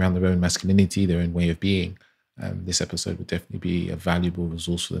shame around their own masculinity, their own way of being. This episode would definitely be a valuable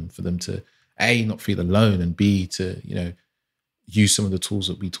resource for them to A, not feel alone, and B, to, use some of the tools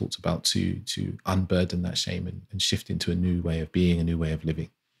that we talked about to unburden that shame and shift into a new way of being, a new way of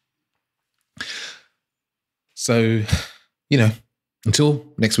living. So, until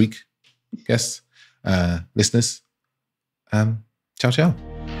next week, guests, listeners, ciao.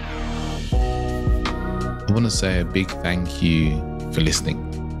 I want to say a big thank you for listening.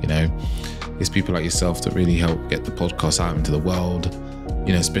 It's people like yourself that really help get the podcast out into the world.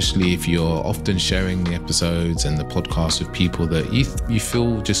 Especially if you're often sharing the episodes and the podcast with people that you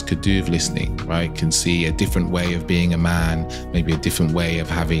feel just could do with listening, right? Can see a different way of being a man, maybe a different way of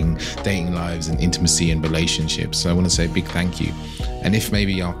having dating lives and intimacy and relationships. So I want to say a big thank you. And if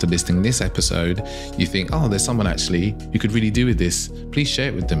maybe after listening to this episode, you think, oh, there's someone actually who could really do with this, please share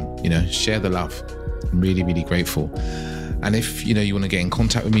it with them, share the love. I'm really, really grateful. And if, you want to get in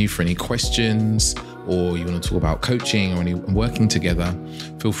contact with me for any questions, or you want to talk about coaching or any working together,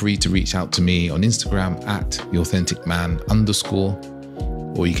 feel free to reach out to me on Instagram at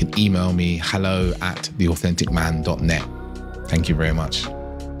 @theauthenticman_, or you can email me hello@theauthenticman.net. Thank you very much.